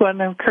just want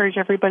to encourage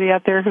everybody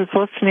out there who's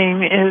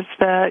listening is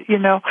that,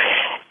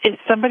 if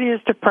somebody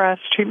is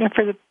depressed, treatment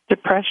for the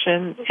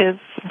depression is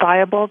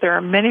viable. There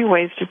are many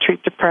ways to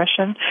treat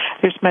depression.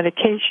 There's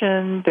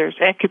medication, there's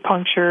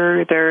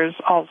acupuncture, there's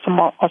some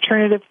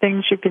alternative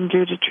things you can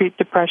do to treat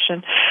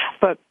depression.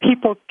 But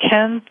people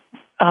can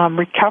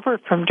recover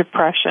from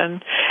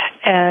depression,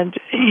 and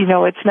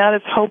it's not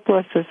as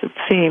hopeless as it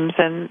seems.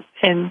 And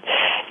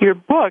your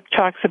book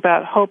talks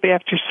about hope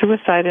after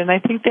suicide, and I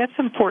think that's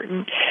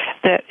important.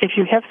 That if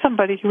you have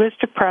somebody who is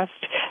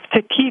depressed,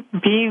 to keep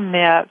being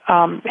that,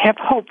 have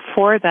hope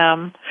for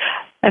them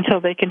until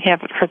they can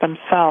have it for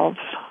themselves.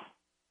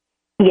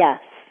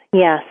 Yes,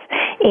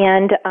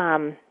 and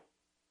I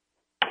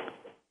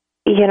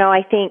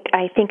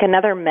think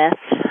another myth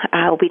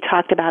we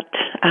talked about.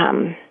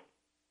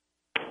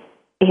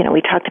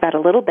 We talked about a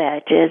little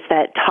bit is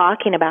that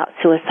talking about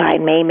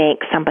suicide may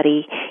make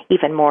somebody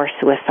even more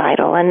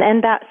suicidal,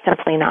 and that's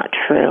simply not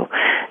true.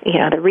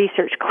 The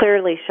research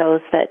clearly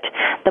shows that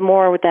the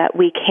more that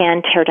we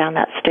can tear down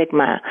that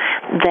stigma,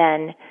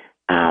 then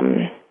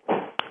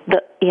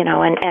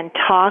and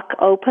talk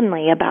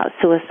openly about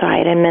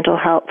suicide and mental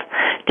health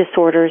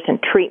disorders and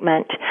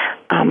treatment,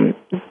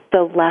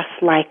 the less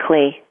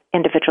likely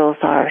individuals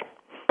are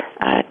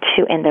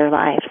to end their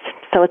lives.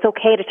 So it's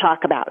okay to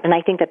talk about, and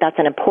I think that that's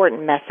an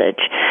important message.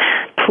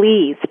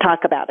 Please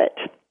talk about it.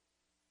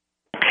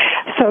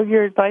 So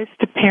your advice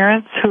to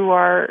parents who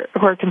are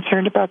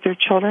concerned about their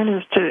children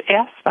is to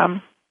ask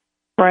them,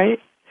 right?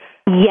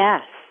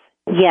 Yes.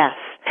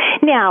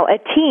 Now, a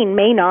teen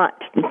may not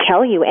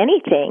tell you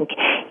anything.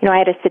 I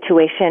had a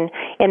situation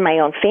in my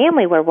own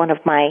family where one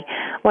of my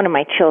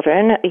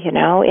children,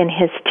 in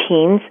his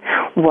teens,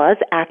 was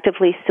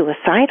actively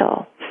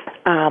suicidal.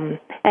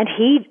 And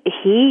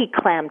he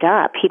clammed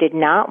up. He did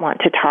not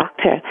want to talk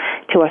to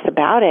us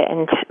about it.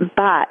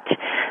 But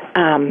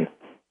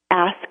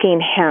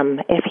asking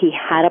him if he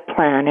had a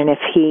plan and if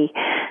he,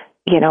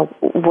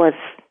 was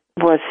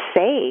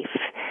safe,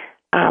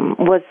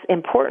 was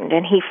important.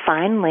 And he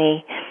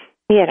finally,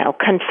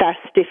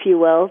 confessed, if you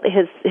will,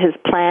 his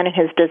plan and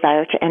his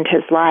desire to end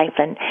his life.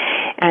 And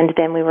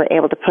then we were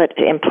able to put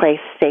in place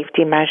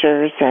safety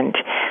measures and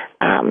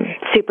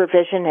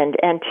supervision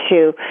and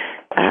to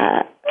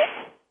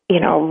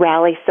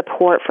rally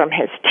support from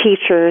his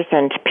teachers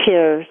and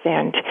peers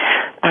and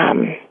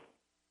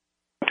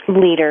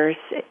leaders,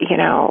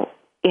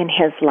 in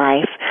his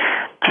life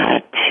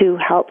to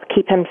help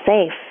keep him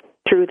safe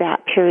through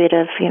that period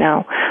of,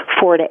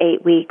 4 to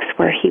 8 weeks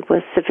where he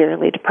was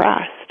severely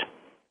depressed.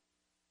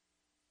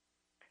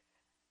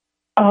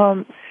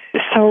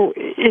 So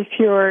if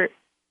you're,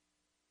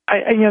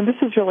 this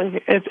is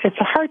really, it's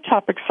a hard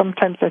topic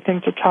sometimes, I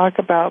think, to talk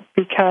about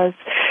because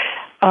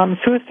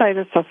suicide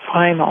is so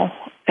final,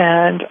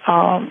 and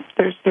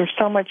there's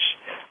so much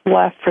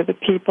left for the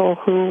people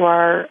who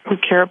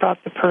care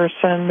about the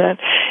person. That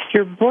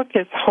your book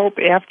is Hope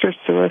After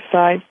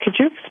Suicide. Could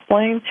you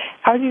explain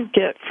how do you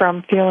get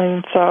from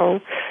feeling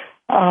so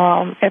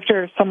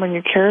after someone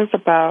you care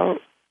about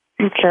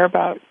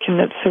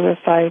commits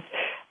suicide?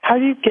 How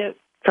do you get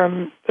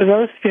from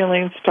those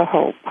feelings to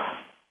hope?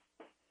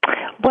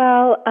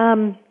 Well,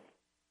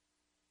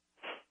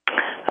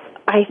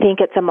 I think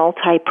it's a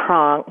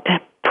multi-pronged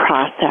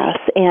process,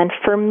 and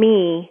for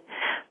me,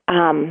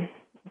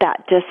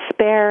 that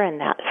despair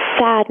and that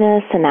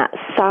sadness and that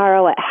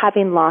sorrow at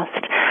having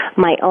lost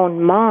my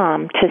own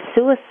mom to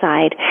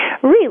suicide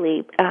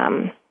really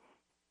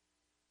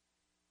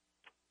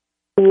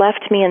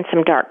left me in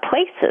some dark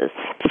places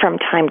from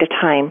time to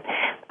time,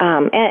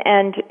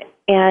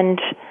 and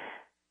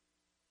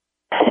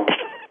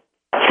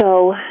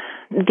so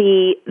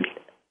the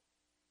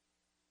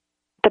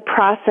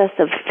process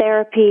of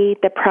therapy,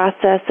 the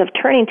process of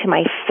turning to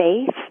my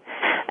faith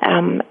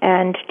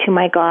and to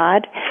my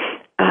God,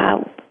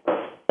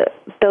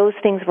 those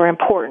things were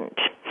important.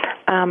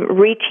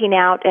 Reaching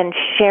out and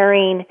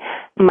sharing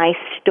my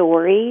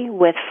story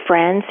with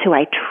friends who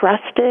I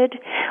trusted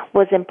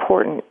was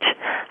important.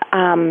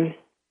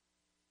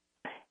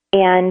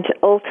 And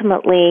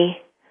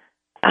ultimately,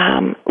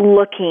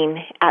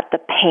 looking at the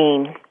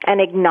pain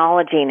and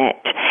acknowledging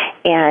it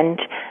and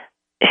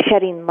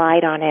shedding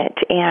light on it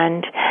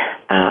and,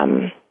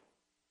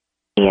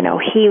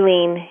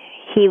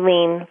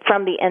 healing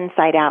from the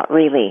inside out,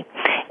 really.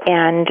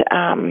 And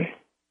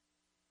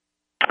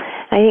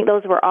I think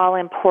those were all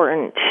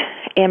important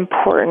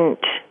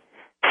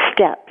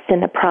steps in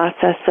the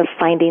process of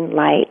finding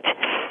light.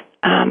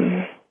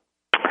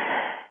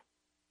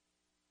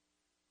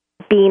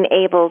 Being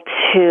able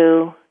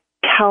to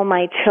tell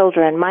my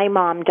children, my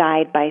mom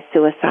died by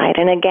suicide.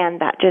 And again,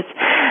 that just,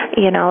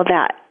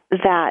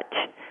 that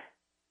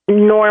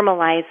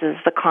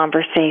normalizes the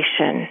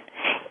conversation.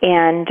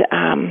 And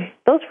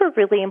those were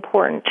really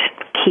important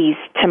keys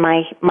to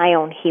my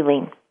own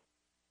healing.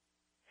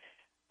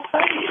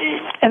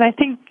 And I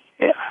think,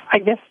 I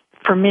guess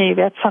for me,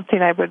 that's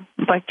something I would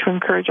like to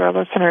encourage our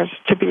listeners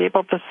to be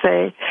able to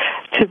say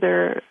to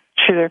their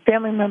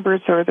family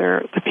members or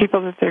the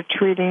people that they're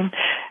treating,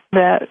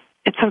 that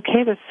it's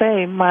okay to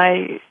say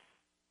my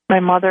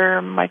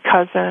mother, my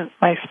cousin,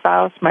 my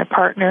spouse, my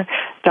partner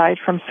died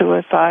from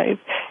suicide.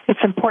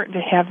 It's important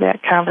to have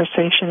that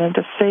conversation and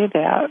to say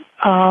that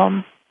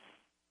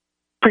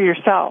for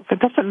yourself. It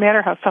doesn't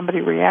matter how somebody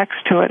reacts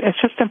to it.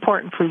 It's just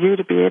important for you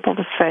to be able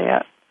to say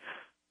it.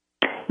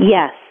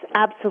 Yes,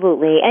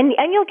 absolutely. And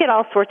you'll get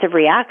all sorts of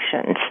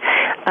reactions.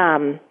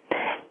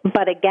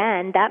 But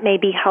again, that may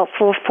be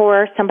helpful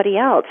for somebody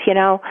else.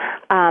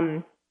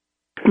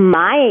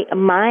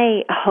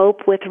 My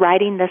hope with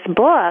writing this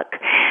book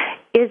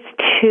is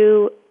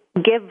to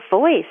give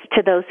voice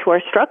to those who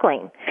are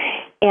struggling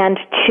and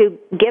to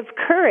give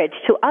courage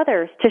to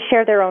others to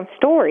share their own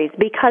stories,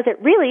 because it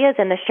really is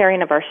in the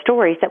sharing of our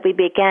stories that we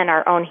begin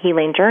our own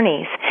healing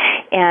journeys.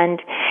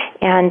 And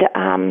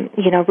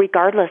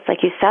regardless,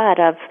 like you said,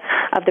 of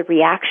the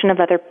reaction of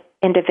other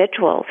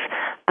individuals,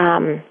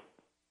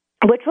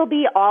 which will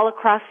be all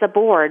across the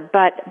board,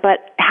 but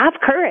have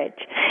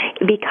courage,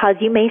 because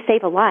you may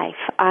save a life.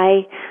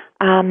 I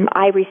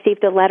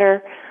received a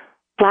letter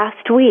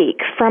last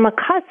week from a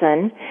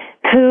cousin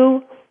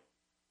who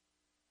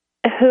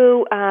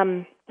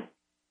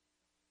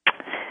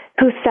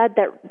said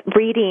that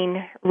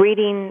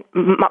reading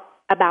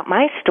about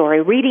my story,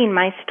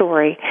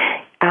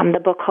 the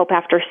book Hope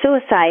After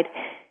Suicide,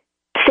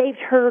 saved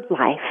her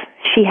life.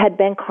 She had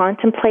been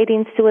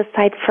contemplating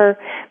suicide for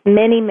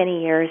many,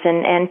 many years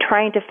and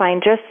trying to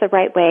find just the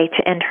right way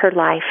to end her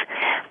life.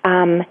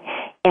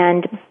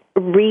 And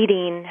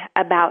reading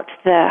about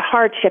the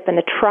hardship and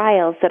the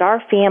trials that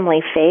our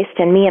family faced,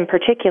 and me in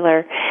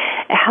particular,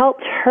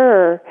 helped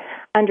her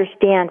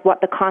understand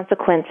what the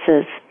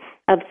consequences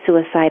of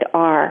suicide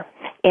are.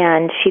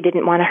 And she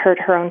didn't want to hurt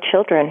her own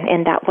children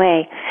in that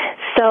way.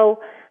 So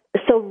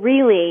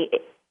really,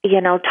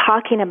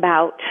 talking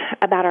about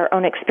our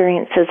own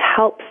experiences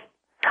helps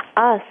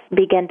us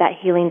begin that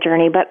healing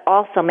journey, but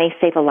also may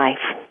save a life.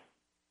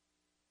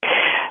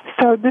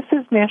 So this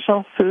is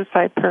National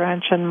Suicide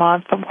Prevention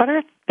Month. What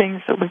are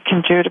things that we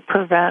can do to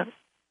prevent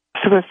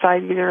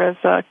suicide, either as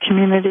a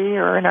community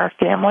or in our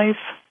families?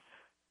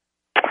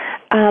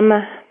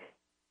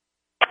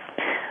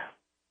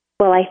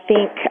 Well, I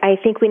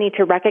think we need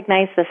to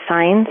recognize the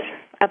signs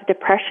of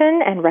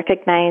depression and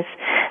recognize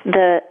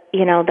the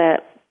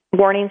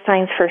warning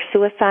signs for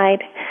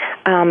suicide.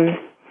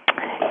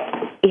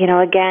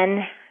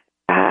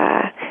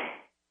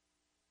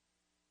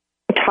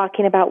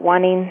 Talking about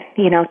wanting,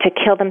 to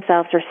kill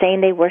themselves or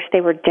saying they wish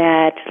they were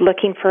dead,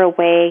 looking for a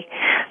way,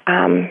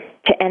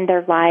 end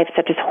their lives,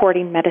 such as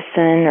hoarding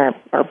medicine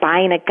or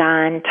buying a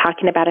gun,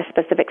 talking about a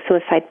specific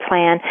suicide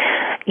plan.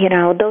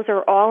 Those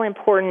are all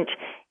important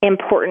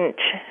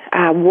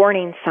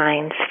warning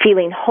signs.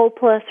 Feeling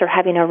hopeless or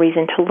having no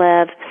reason to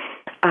live,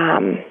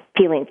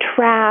 feeling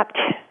trapped,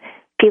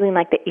 feeling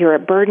like that you're a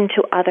burden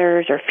to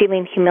others, or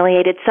feeling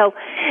humiliated. So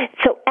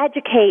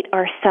educate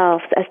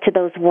ourselves as to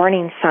those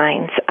warning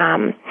signs.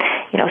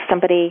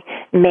 Somebody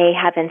may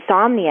have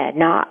insomnia,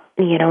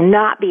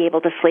 not be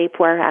able to sleep,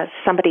 whereas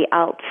somebody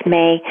else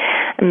may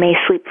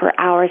sleep for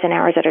hours and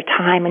hours at a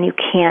time, and you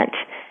can't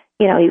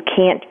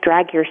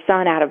drag your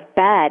son out of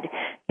bed.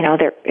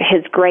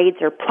 His grades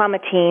are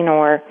plummeting,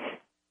 or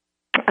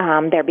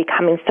they're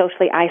becoming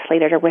socially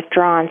isolated or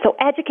withdrawn. So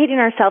educating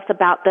ourselves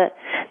about the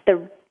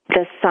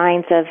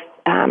signs of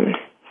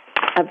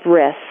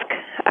risk,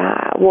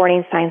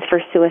 warning signs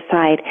for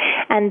suicide,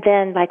 and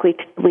then, like we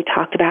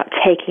talked about,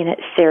 taking it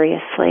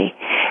seriously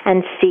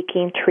and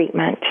seeking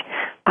treatment.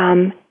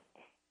 And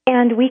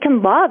we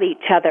can love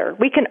each other.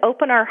 We can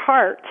open our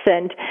hearts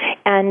and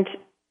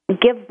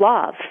give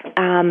love.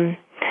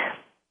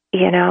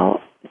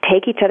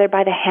 Take each other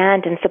by the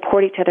hand and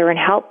support each other and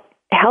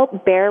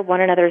help bear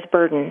one another's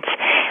burdens.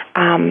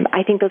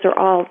 I think those are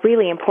all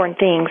really important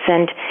things,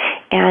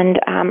 and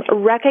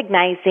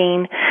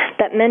recognizing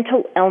that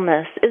mental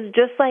illness is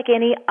just like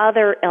any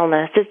other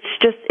illness.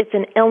 It's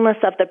an illness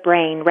of the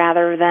brain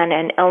rather than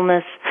an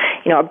illness,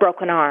 a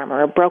broken arm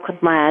or a broken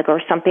leg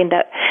or something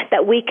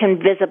that we can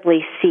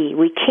visibly see.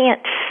 We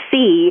can't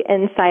see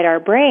inside our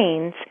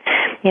brains.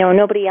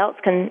 Nobody else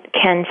can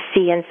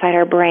see inside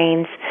our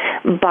brains,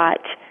 but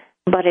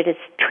it is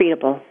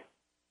treatable.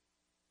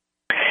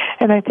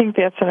 And I think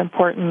that's an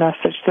important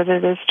message, that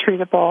it is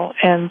treatable,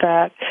 and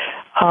that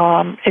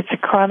it's a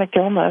chronic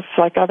illness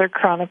like other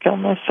chronic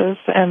illnesses,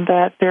 and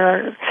that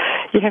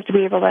you have to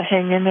be able to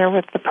hang in there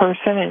with the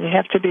person, and you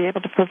have to be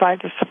able to provide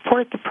the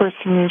support the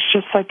person needs,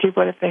 just like you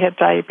would if they had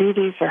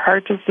diabetes or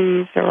heart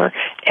disease or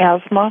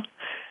asthma.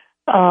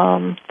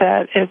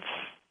 That it's,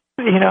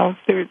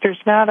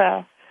 there's not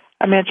a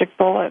magic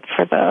bullet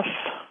for this.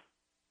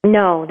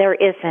 No, there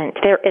isn't.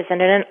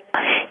 And,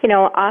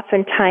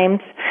 oftentimes,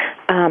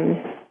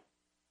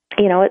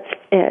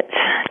 it's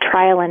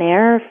trial and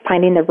error,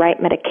 finding the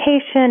right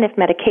medication, if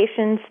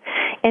medication's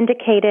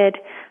indicated,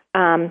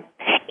 and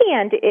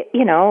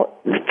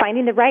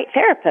finding the right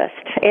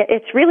therapist.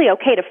 It's really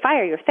okay to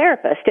fire your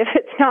therapist if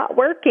it's not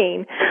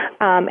working,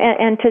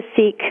 and to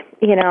seek,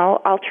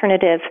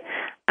 alternative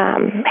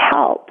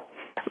help.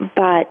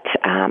 But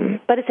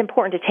it's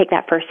important to take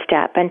that first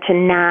step and to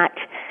not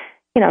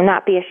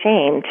be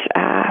ashamed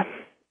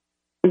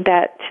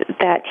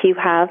that you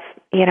have,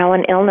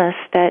 an illness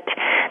that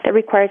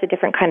requires a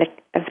different kind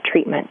of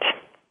treatment.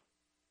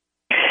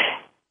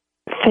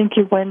 Thank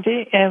you,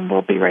 Wendy, and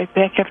we'll be right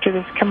back after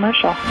this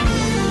commercial.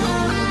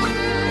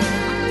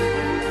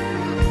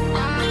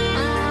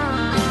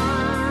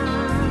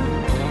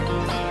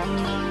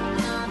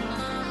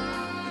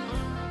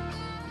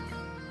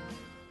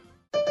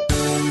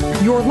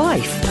 Your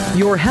life,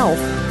 your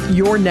health,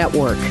 your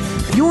network.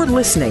 You're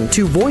listening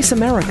to Voice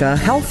America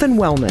Health and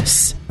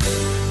Wellness.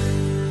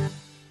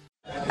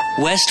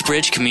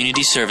 Westbridge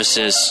Community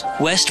Services.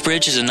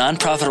 Westbridge is a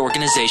nonprofit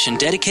organization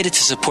dedicated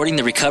to supporting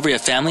the recovery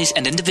of families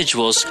and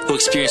individuals who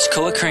experience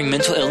co-occurring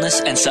mental illness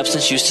and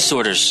substance use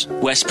disorders.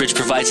 Westbridge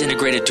provides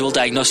integrated dual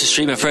diagnosis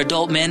treatment for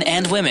adult men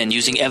and women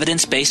using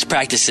evidence-based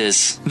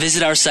practices.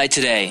 Visit our site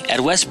today at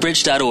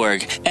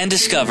westbridge.org and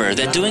discover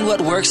that doing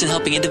what works in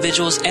helping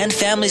individuals and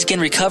families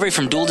gain recovery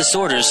from dual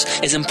disorders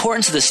is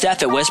important to the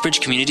staff at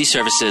Westbridge Community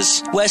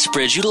Services.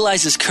 Westbridge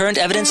utilizes current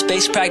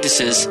evidence-based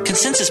practices,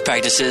 consensus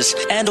practices,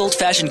 and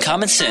old-fashioned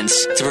common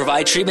sense to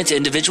provide treatment to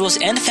individuals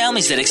and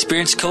families that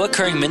experience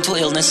co-occurring mental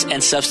illness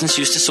and substance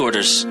use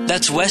disorders.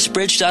 That's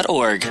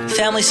westbridge.org,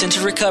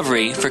 family-centered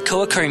recovery for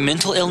co-occurring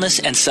mental illness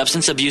and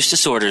substance abuse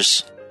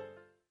disorders.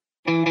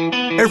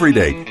 Every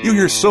day, you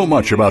hear so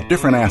much about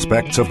different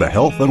aspects of the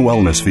health and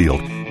wellness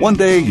field. One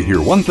day, you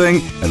hear one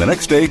thing, and the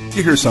next day,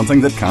 you hear something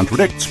that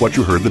contradicts what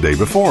you heard the day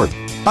before.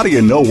 How do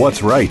you know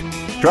what's right?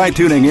 Try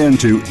tuning in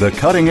to The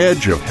Cutting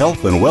Edge of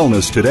Health and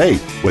Wellness today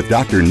with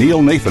Dr.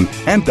 Neil Nathan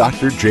and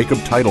Dr. Jacob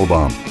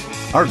Teitelbaum.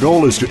 Our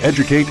goal is to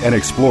educate and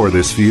explore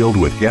this field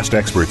with guest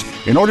experts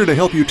in order to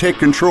help you take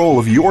control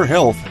of your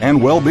health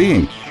and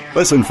well-being.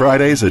 Listen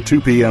Fridays at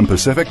 2 p.m.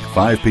 Pacific,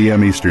 5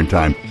 p.m. Eastern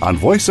Time on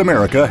Voice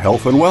America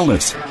Health and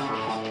Wellness.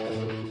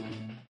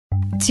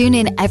 Tune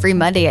in every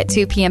Monday at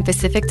 2 p.m.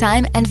 Pacific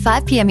Time and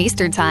 5 p.m.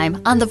 Eastern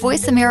Time on the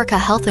Voice America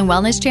Health and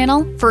Wellness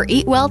channel for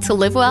Eat Well to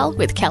Live Well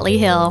with Kelly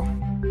Hill.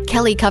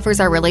 Kelly covers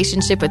our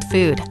relationship with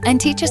food and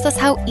teaches us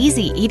how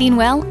easy eating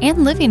well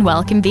and living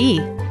well can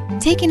be,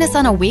 taking us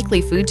on a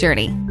weekly food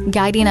journey,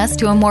 guiding us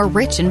to a more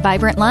rich and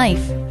vibrant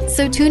life.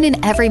 So tune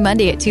in every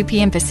Monday at 2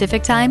 p.m.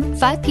 Pacific Time,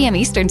 5 p.m.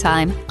 Eastern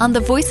Time on the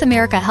Voice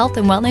America Health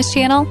and Wellness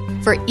channel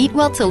for Eat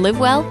Well to Live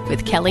Well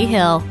with Kelly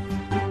Hill.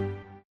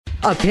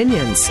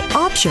 Opinions,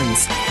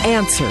 options,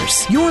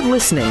 answers. You're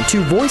listening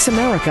to Voice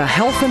America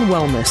Health and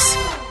Wellness.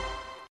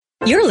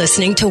 You're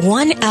listening to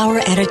 1 Hour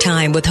at a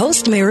Time with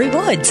host Mary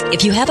Woods.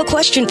 If you have a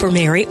question for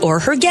Mary or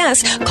her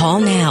guest, call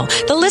now.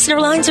 The listener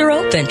lines are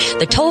open.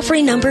 The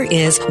toll-free number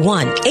is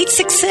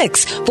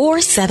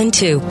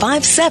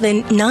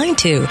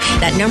 1-866-472-5792.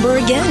 That number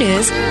again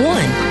is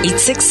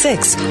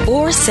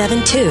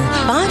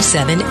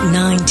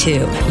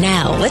 1-866-472-5792.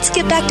 Now, let's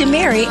get back to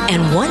Mary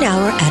and 1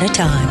 Hour at a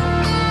Time.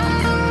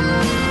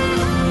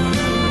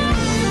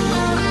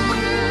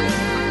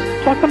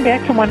 Welcome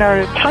back to 1 Hour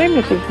at a Time.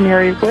 This is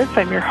Mary Woods.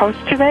 I'm your host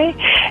today,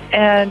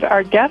 and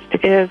our guest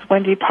is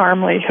Wendy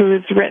Parmley, who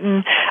has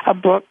written a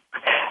book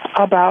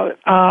about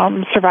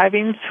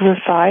surviving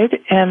suicide.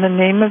 And the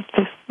name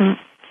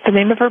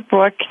of her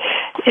book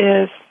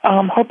is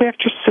Hope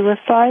After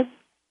Suicide.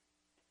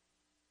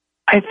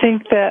 I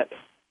think that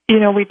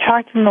we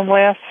talked in the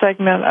last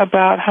segment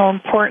about how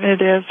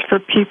important it is for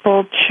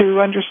people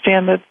to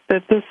understand that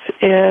this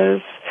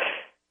is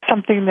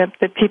something that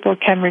people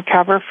can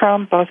recover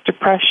from, both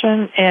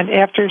depression and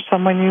after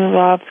someone you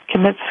love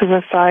commits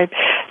suicide.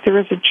 There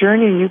is a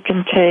journey you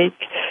can take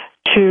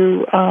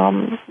to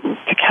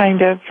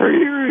kind of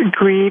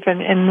grieve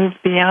and move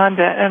beyond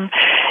it. And,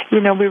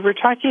 we were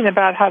talking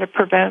about how to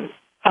prevent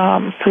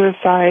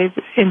suicide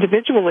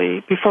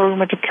individually before we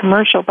went to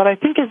commercial, but I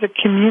think as a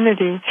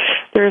community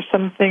there are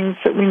some things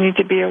that we need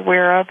to be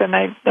aware of, and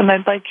I'd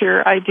like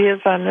your ideas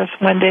on this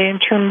one day in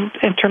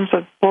terms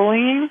of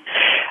bullying.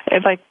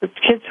 I'd like the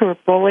kids who are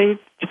bullied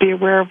to be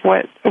aware of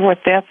what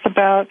that's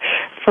about.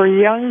 For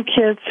young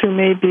kids who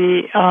may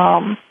be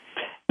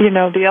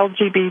the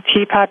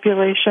LGBT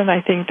population,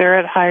 I think they're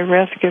at high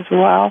risk as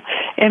well.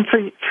 And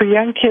for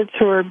young kids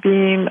who are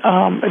being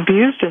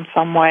abused in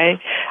some way,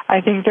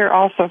 I think they're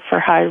also for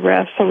high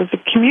risk. So as a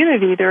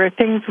community, there are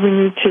things we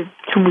need to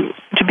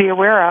be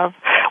aware of,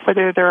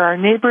 whether they're our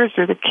neighbors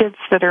or the kids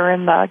that are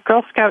in the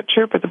Girl Scout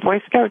troop or the Boy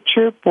Scout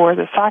troop or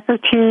the soccer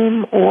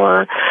team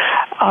or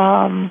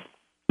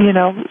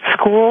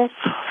schools.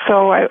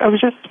 So I was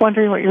just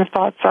wondering what your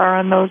thoughts are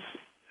on those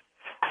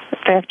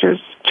factors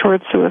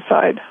towards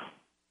suicide.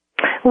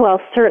 Well,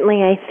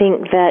 certainly I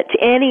think that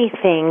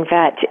anything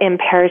that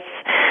impairs,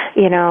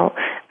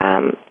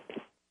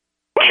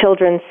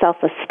 children's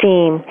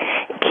self-esteem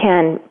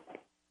can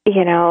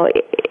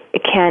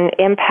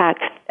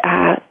impact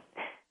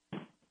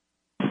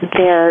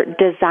their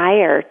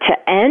desire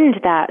to end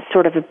that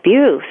sort of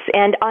abuse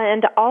and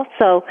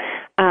also,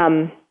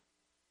 to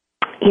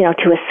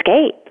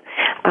escape.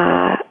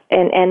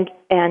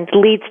 And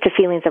leads to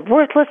feelings of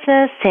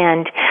worthlessness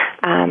and,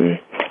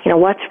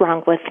 what's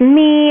wrong with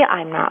me?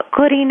 I'm not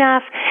good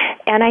enough.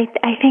 And I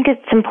think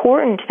it's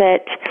important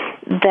that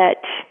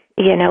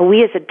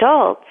we as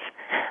adults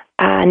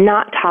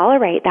not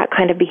tolerate that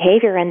kind of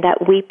behavior and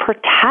that we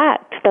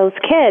protect those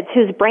kids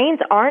whose brains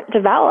aren't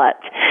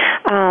developed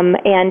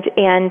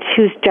and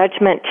whose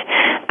judgment,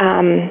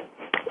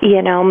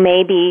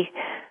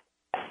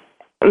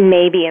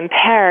 may be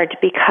impaired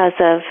because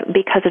of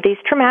these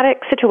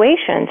traumatic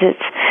situations.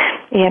 It's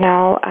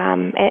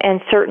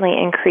and certainly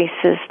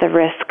increases the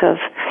risk of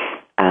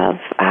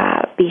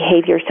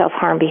behavior,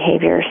 self-harm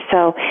behavior.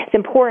 So it's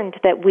important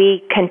that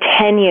we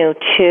continue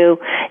to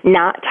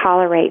not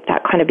tolerate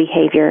that kind of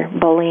behavior,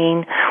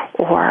 bullying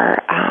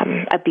or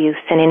abuse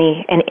in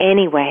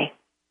any way.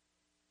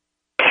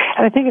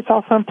 And I think it's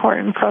also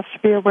important for us to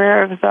be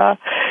aware of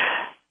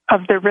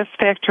the risk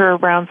factor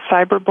around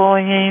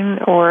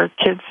cyberbullying or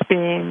kids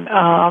being,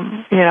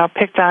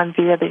 picked on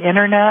via the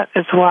internet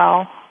as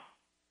well.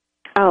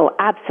 Oh,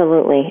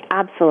 absolutely,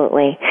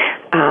 absolutely.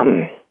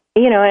 And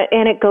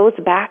it goes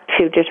back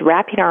to just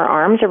wrapping our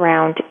arms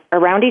around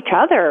each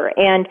other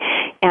and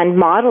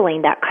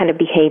modeling that kind of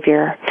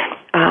behavior.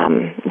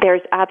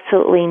 There's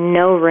absolutely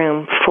no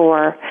room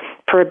for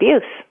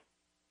abuse.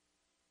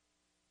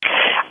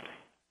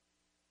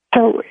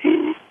 So,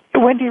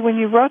 Wendy, when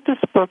you wrote this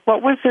book,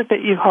 what was it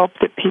that you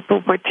hoped that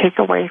people would take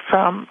away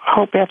from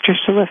Hope After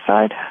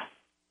Suicide?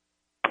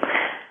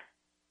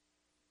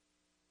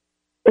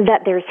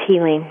 That there's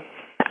healing.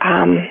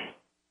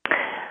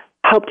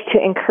 Hoped to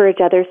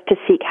encourage others to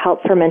seek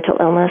help for mental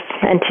illness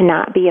and to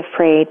not be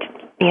afraid,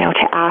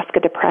 to ask a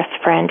depressed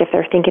friend if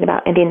they're thinking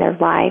about ending their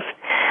life.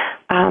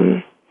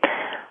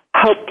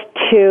 Hoped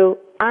to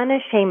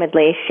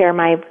unashamedly share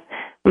my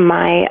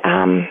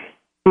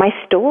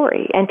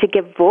story and to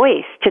give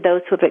voice to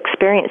those who have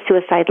experienced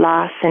suicide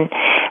loss and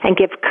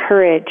give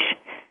courage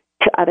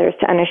to others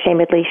to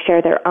unashamedly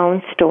share their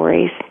own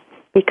stories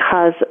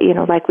because,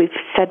 like we've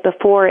said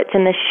before, it's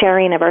in the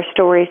sharing of our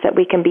stories that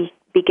we can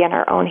begin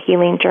our own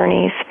healing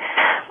journeys.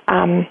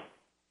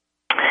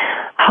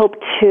 Hope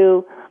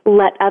to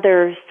let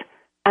others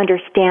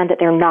understand that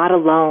they're not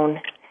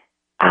alone,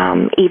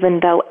 even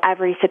though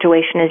every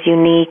situation is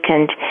unique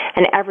and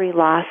every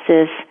loss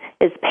is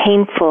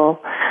painful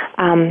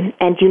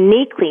and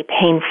uniquely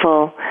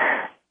painful.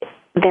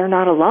 They're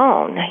not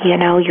alone.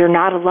 You're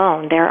not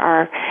alone. There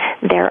are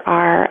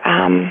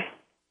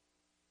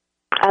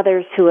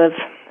others who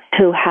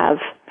have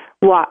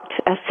walked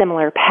a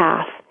similar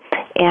path,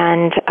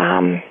 and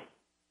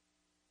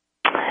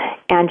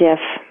if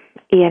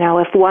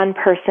one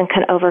person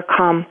can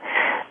overcome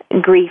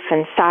grief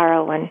and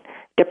sorrow and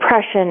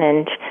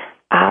depression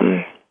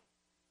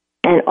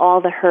and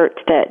all the hurt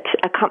that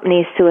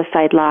accompanies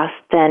suicide loss,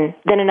 then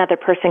another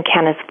person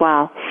can as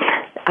well.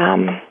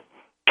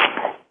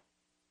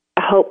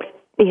 Hope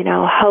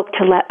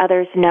to let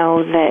others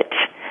know that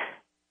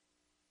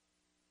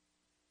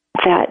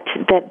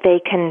they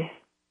can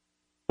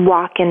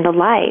walk in the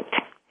light,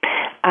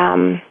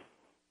 and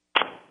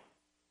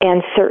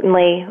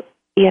certainly,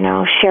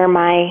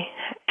 unashamedly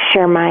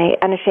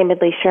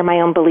share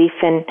my own belief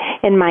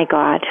in my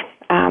God,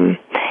 and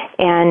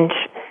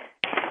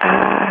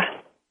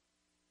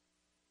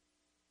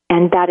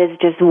that is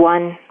just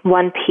one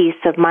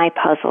piece of my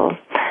puzzle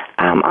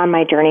on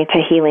my journey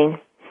to healing.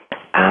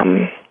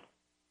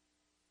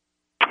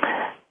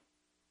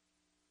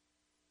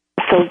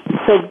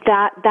 So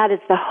that is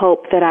the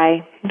hope that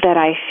I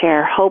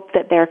share. Hope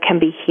that there can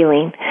be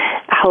healing.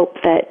 Hope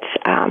that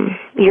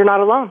you're not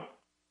alone.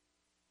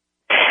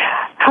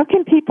 How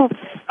can people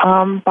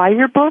buy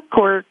your book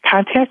or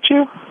contact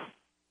you?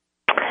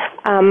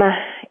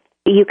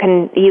 You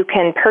can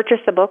purchase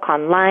the book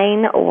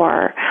online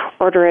or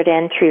order it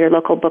in through your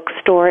local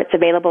bookstore. It's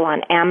available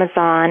on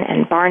Amazon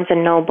and Barnes &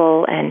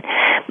 Noble and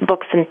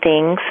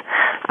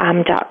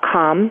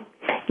booksandthings.com.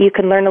 You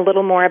can learn a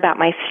little more about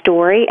my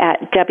story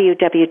at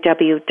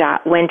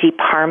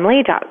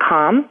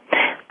www.wendyparmley.com,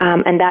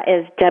 and that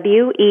is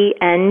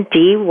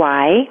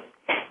WENDY,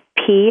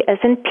 P as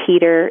in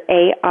Peter,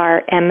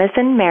 ARM as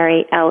in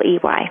Mary,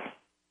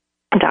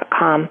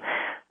 LEY.com.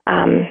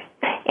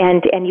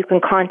 And you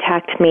can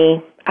contact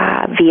me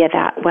via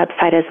that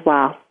website as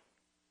well.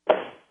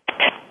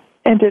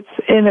 And it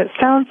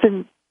sounds,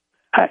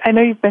 I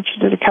know you've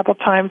mentioned it a couple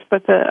times,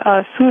 but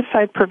the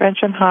Suicide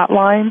Prevention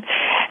Hotline,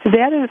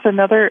 that is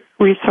another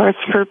resource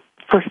for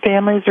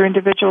families or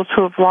individuals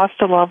who have lost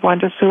a loved one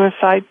to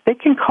suicide. They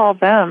can call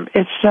them.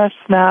 It's just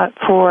not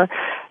for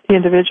the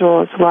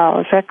individual as well.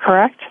 Is that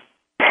correct?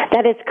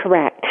 That is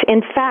correct.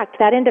 In fact,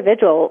 that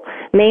individual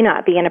may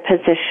not be in a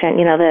position,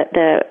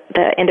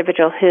 the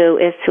individual who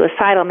is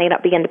suicidal may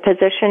not be in the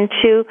position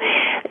to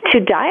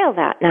dial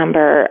that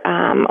number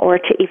or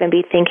to even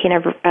be thinking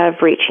of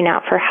reaching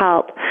out for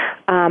help.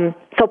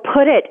 So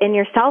put it in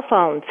your cell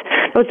phones.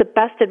 It was the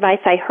best advice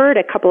I heard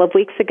a couple of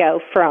weeks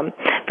ago from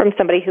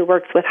somebody who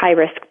works with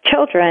high-risk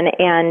children,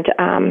 and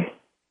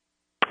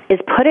is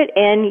put it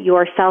in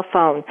your cell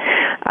phone.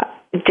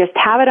 Just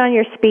have it on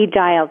your speed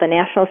dial, the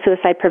National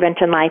Suicide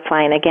Prevention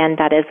Lifeline. Again,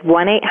 that is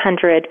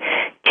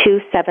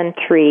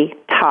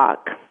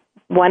 1-800-273-TALK,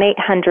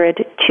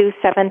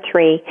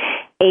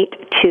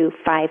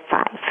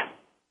 1-800-273-8255.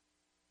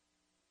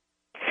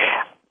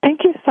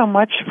 Thank you so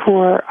much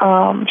for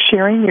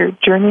sharing your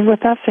journey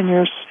with us and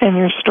your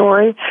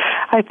story.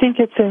 I think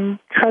it's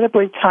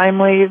incredibly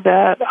timely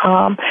that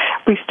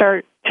we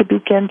start to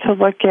begin to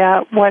look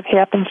at what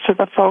happens to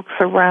the folks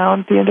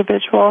around the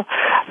individual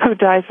who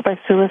dies by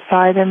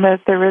suicide, and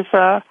that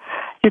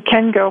you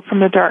can go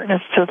from the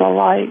darkness to the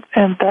light,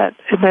 and that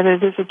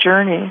it is a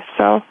journey.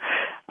 So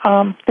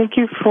thank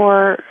you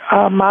for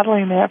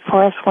modeling that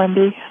for us,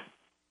 Wendy.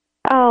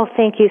 Oh,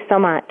 thank you so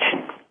much.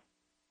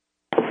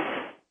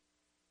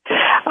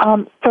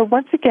 So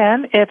once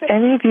again, if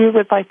any of you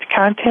would like to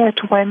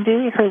contact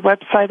Wendy, her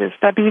website is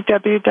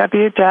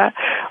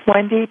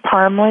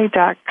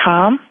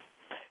www.wendyparmley.com.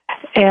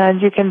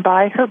 And you can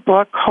buy her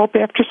book, Hope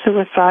After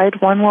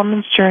Suicide, One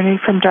Woman's Journey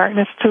from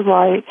Darkness to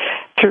Light,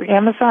 through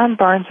Amazon,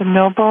 Barnes &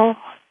 Noble.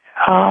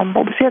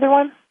 What was the other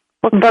one?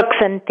 Books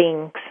and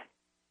Things.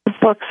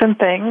 Books and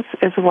Things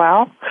as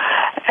well.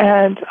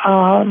 And,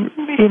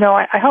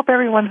 I hope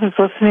everyone who's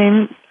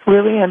listening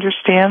really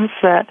understands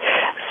that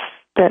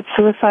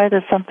suicide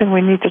is something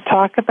we need to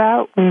talk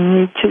about, we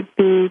need to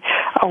be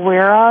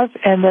aware of,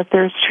 and that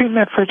there's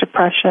treatment for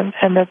depression,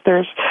 and that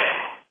there's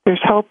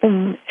hope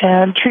and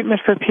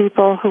treatment for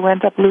people who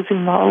end up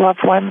losing a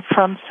loved one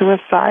from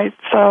suicide.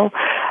 So,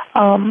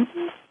 on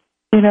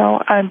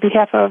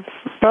behalf of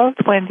both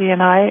Wendy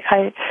and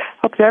I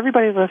hope that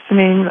everybody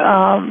listening,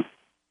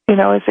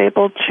 is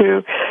able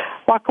to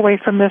walk away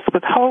from this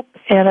with hope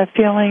and a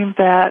feeling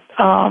that,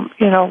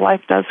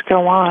 life does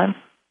go on.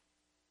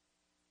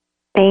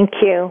 Thank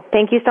you.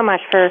 Thank you so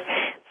much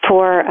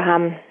for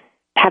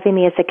having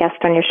me as a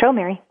guest on your show,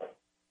 Mary.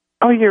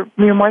 Oh, you're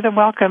more than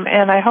welcome,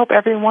 and I hope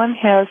everyone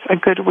has a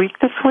good week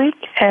this week,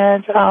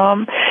 and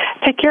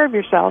take care of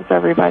yourselves,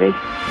 everybody.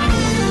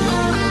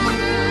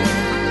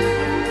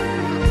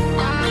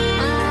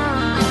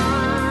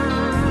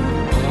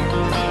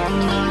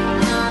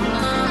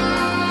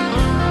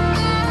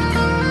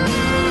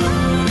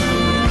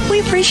 We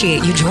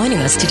appreciate you joining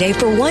us today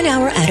for 1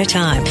 hour at a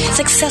time.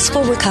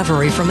 Successful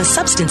recovery from a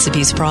substance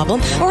abuse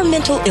problem or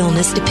mental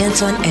illness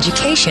depends on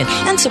education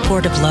and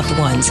support of loved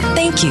ones.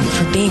 Thank you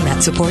for being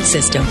that support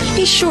system.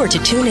 Be sure to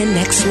tune in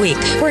next week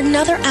for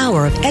another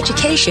hour of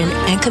education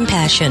and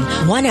compassion,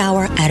 1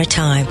 hour at a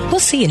time. We'll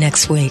see you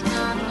next week.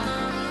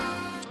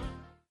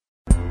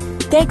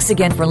 Thanks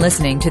again for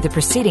listening to the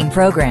preceding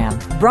program,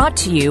 brought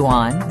to you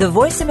on the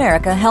Voice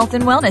America Health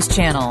and Wellness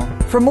Channel.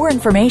 For more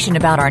information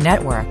about our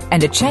network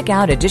and to check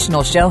out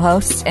additional show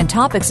hosts and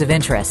topics of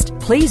interest,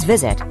 please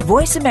visit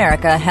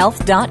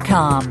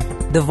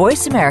voiceamericahealth.com. The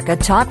Voice America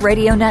Talk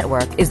Radio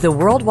Network is the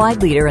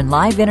worldwide leader in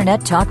live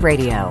Internet talk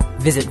radio.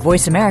 Visit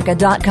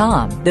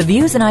voiceamerica.com. The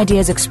views and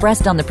ideas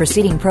expressed on the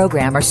preceding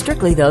program are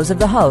strictly those of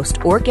the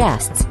host or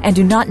guests and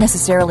do not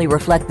necessarily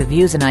reflect the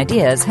views and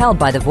ideas held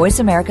by the Voice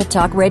America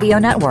Talk Radio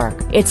Network,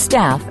 its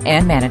staff,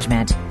 and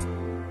management.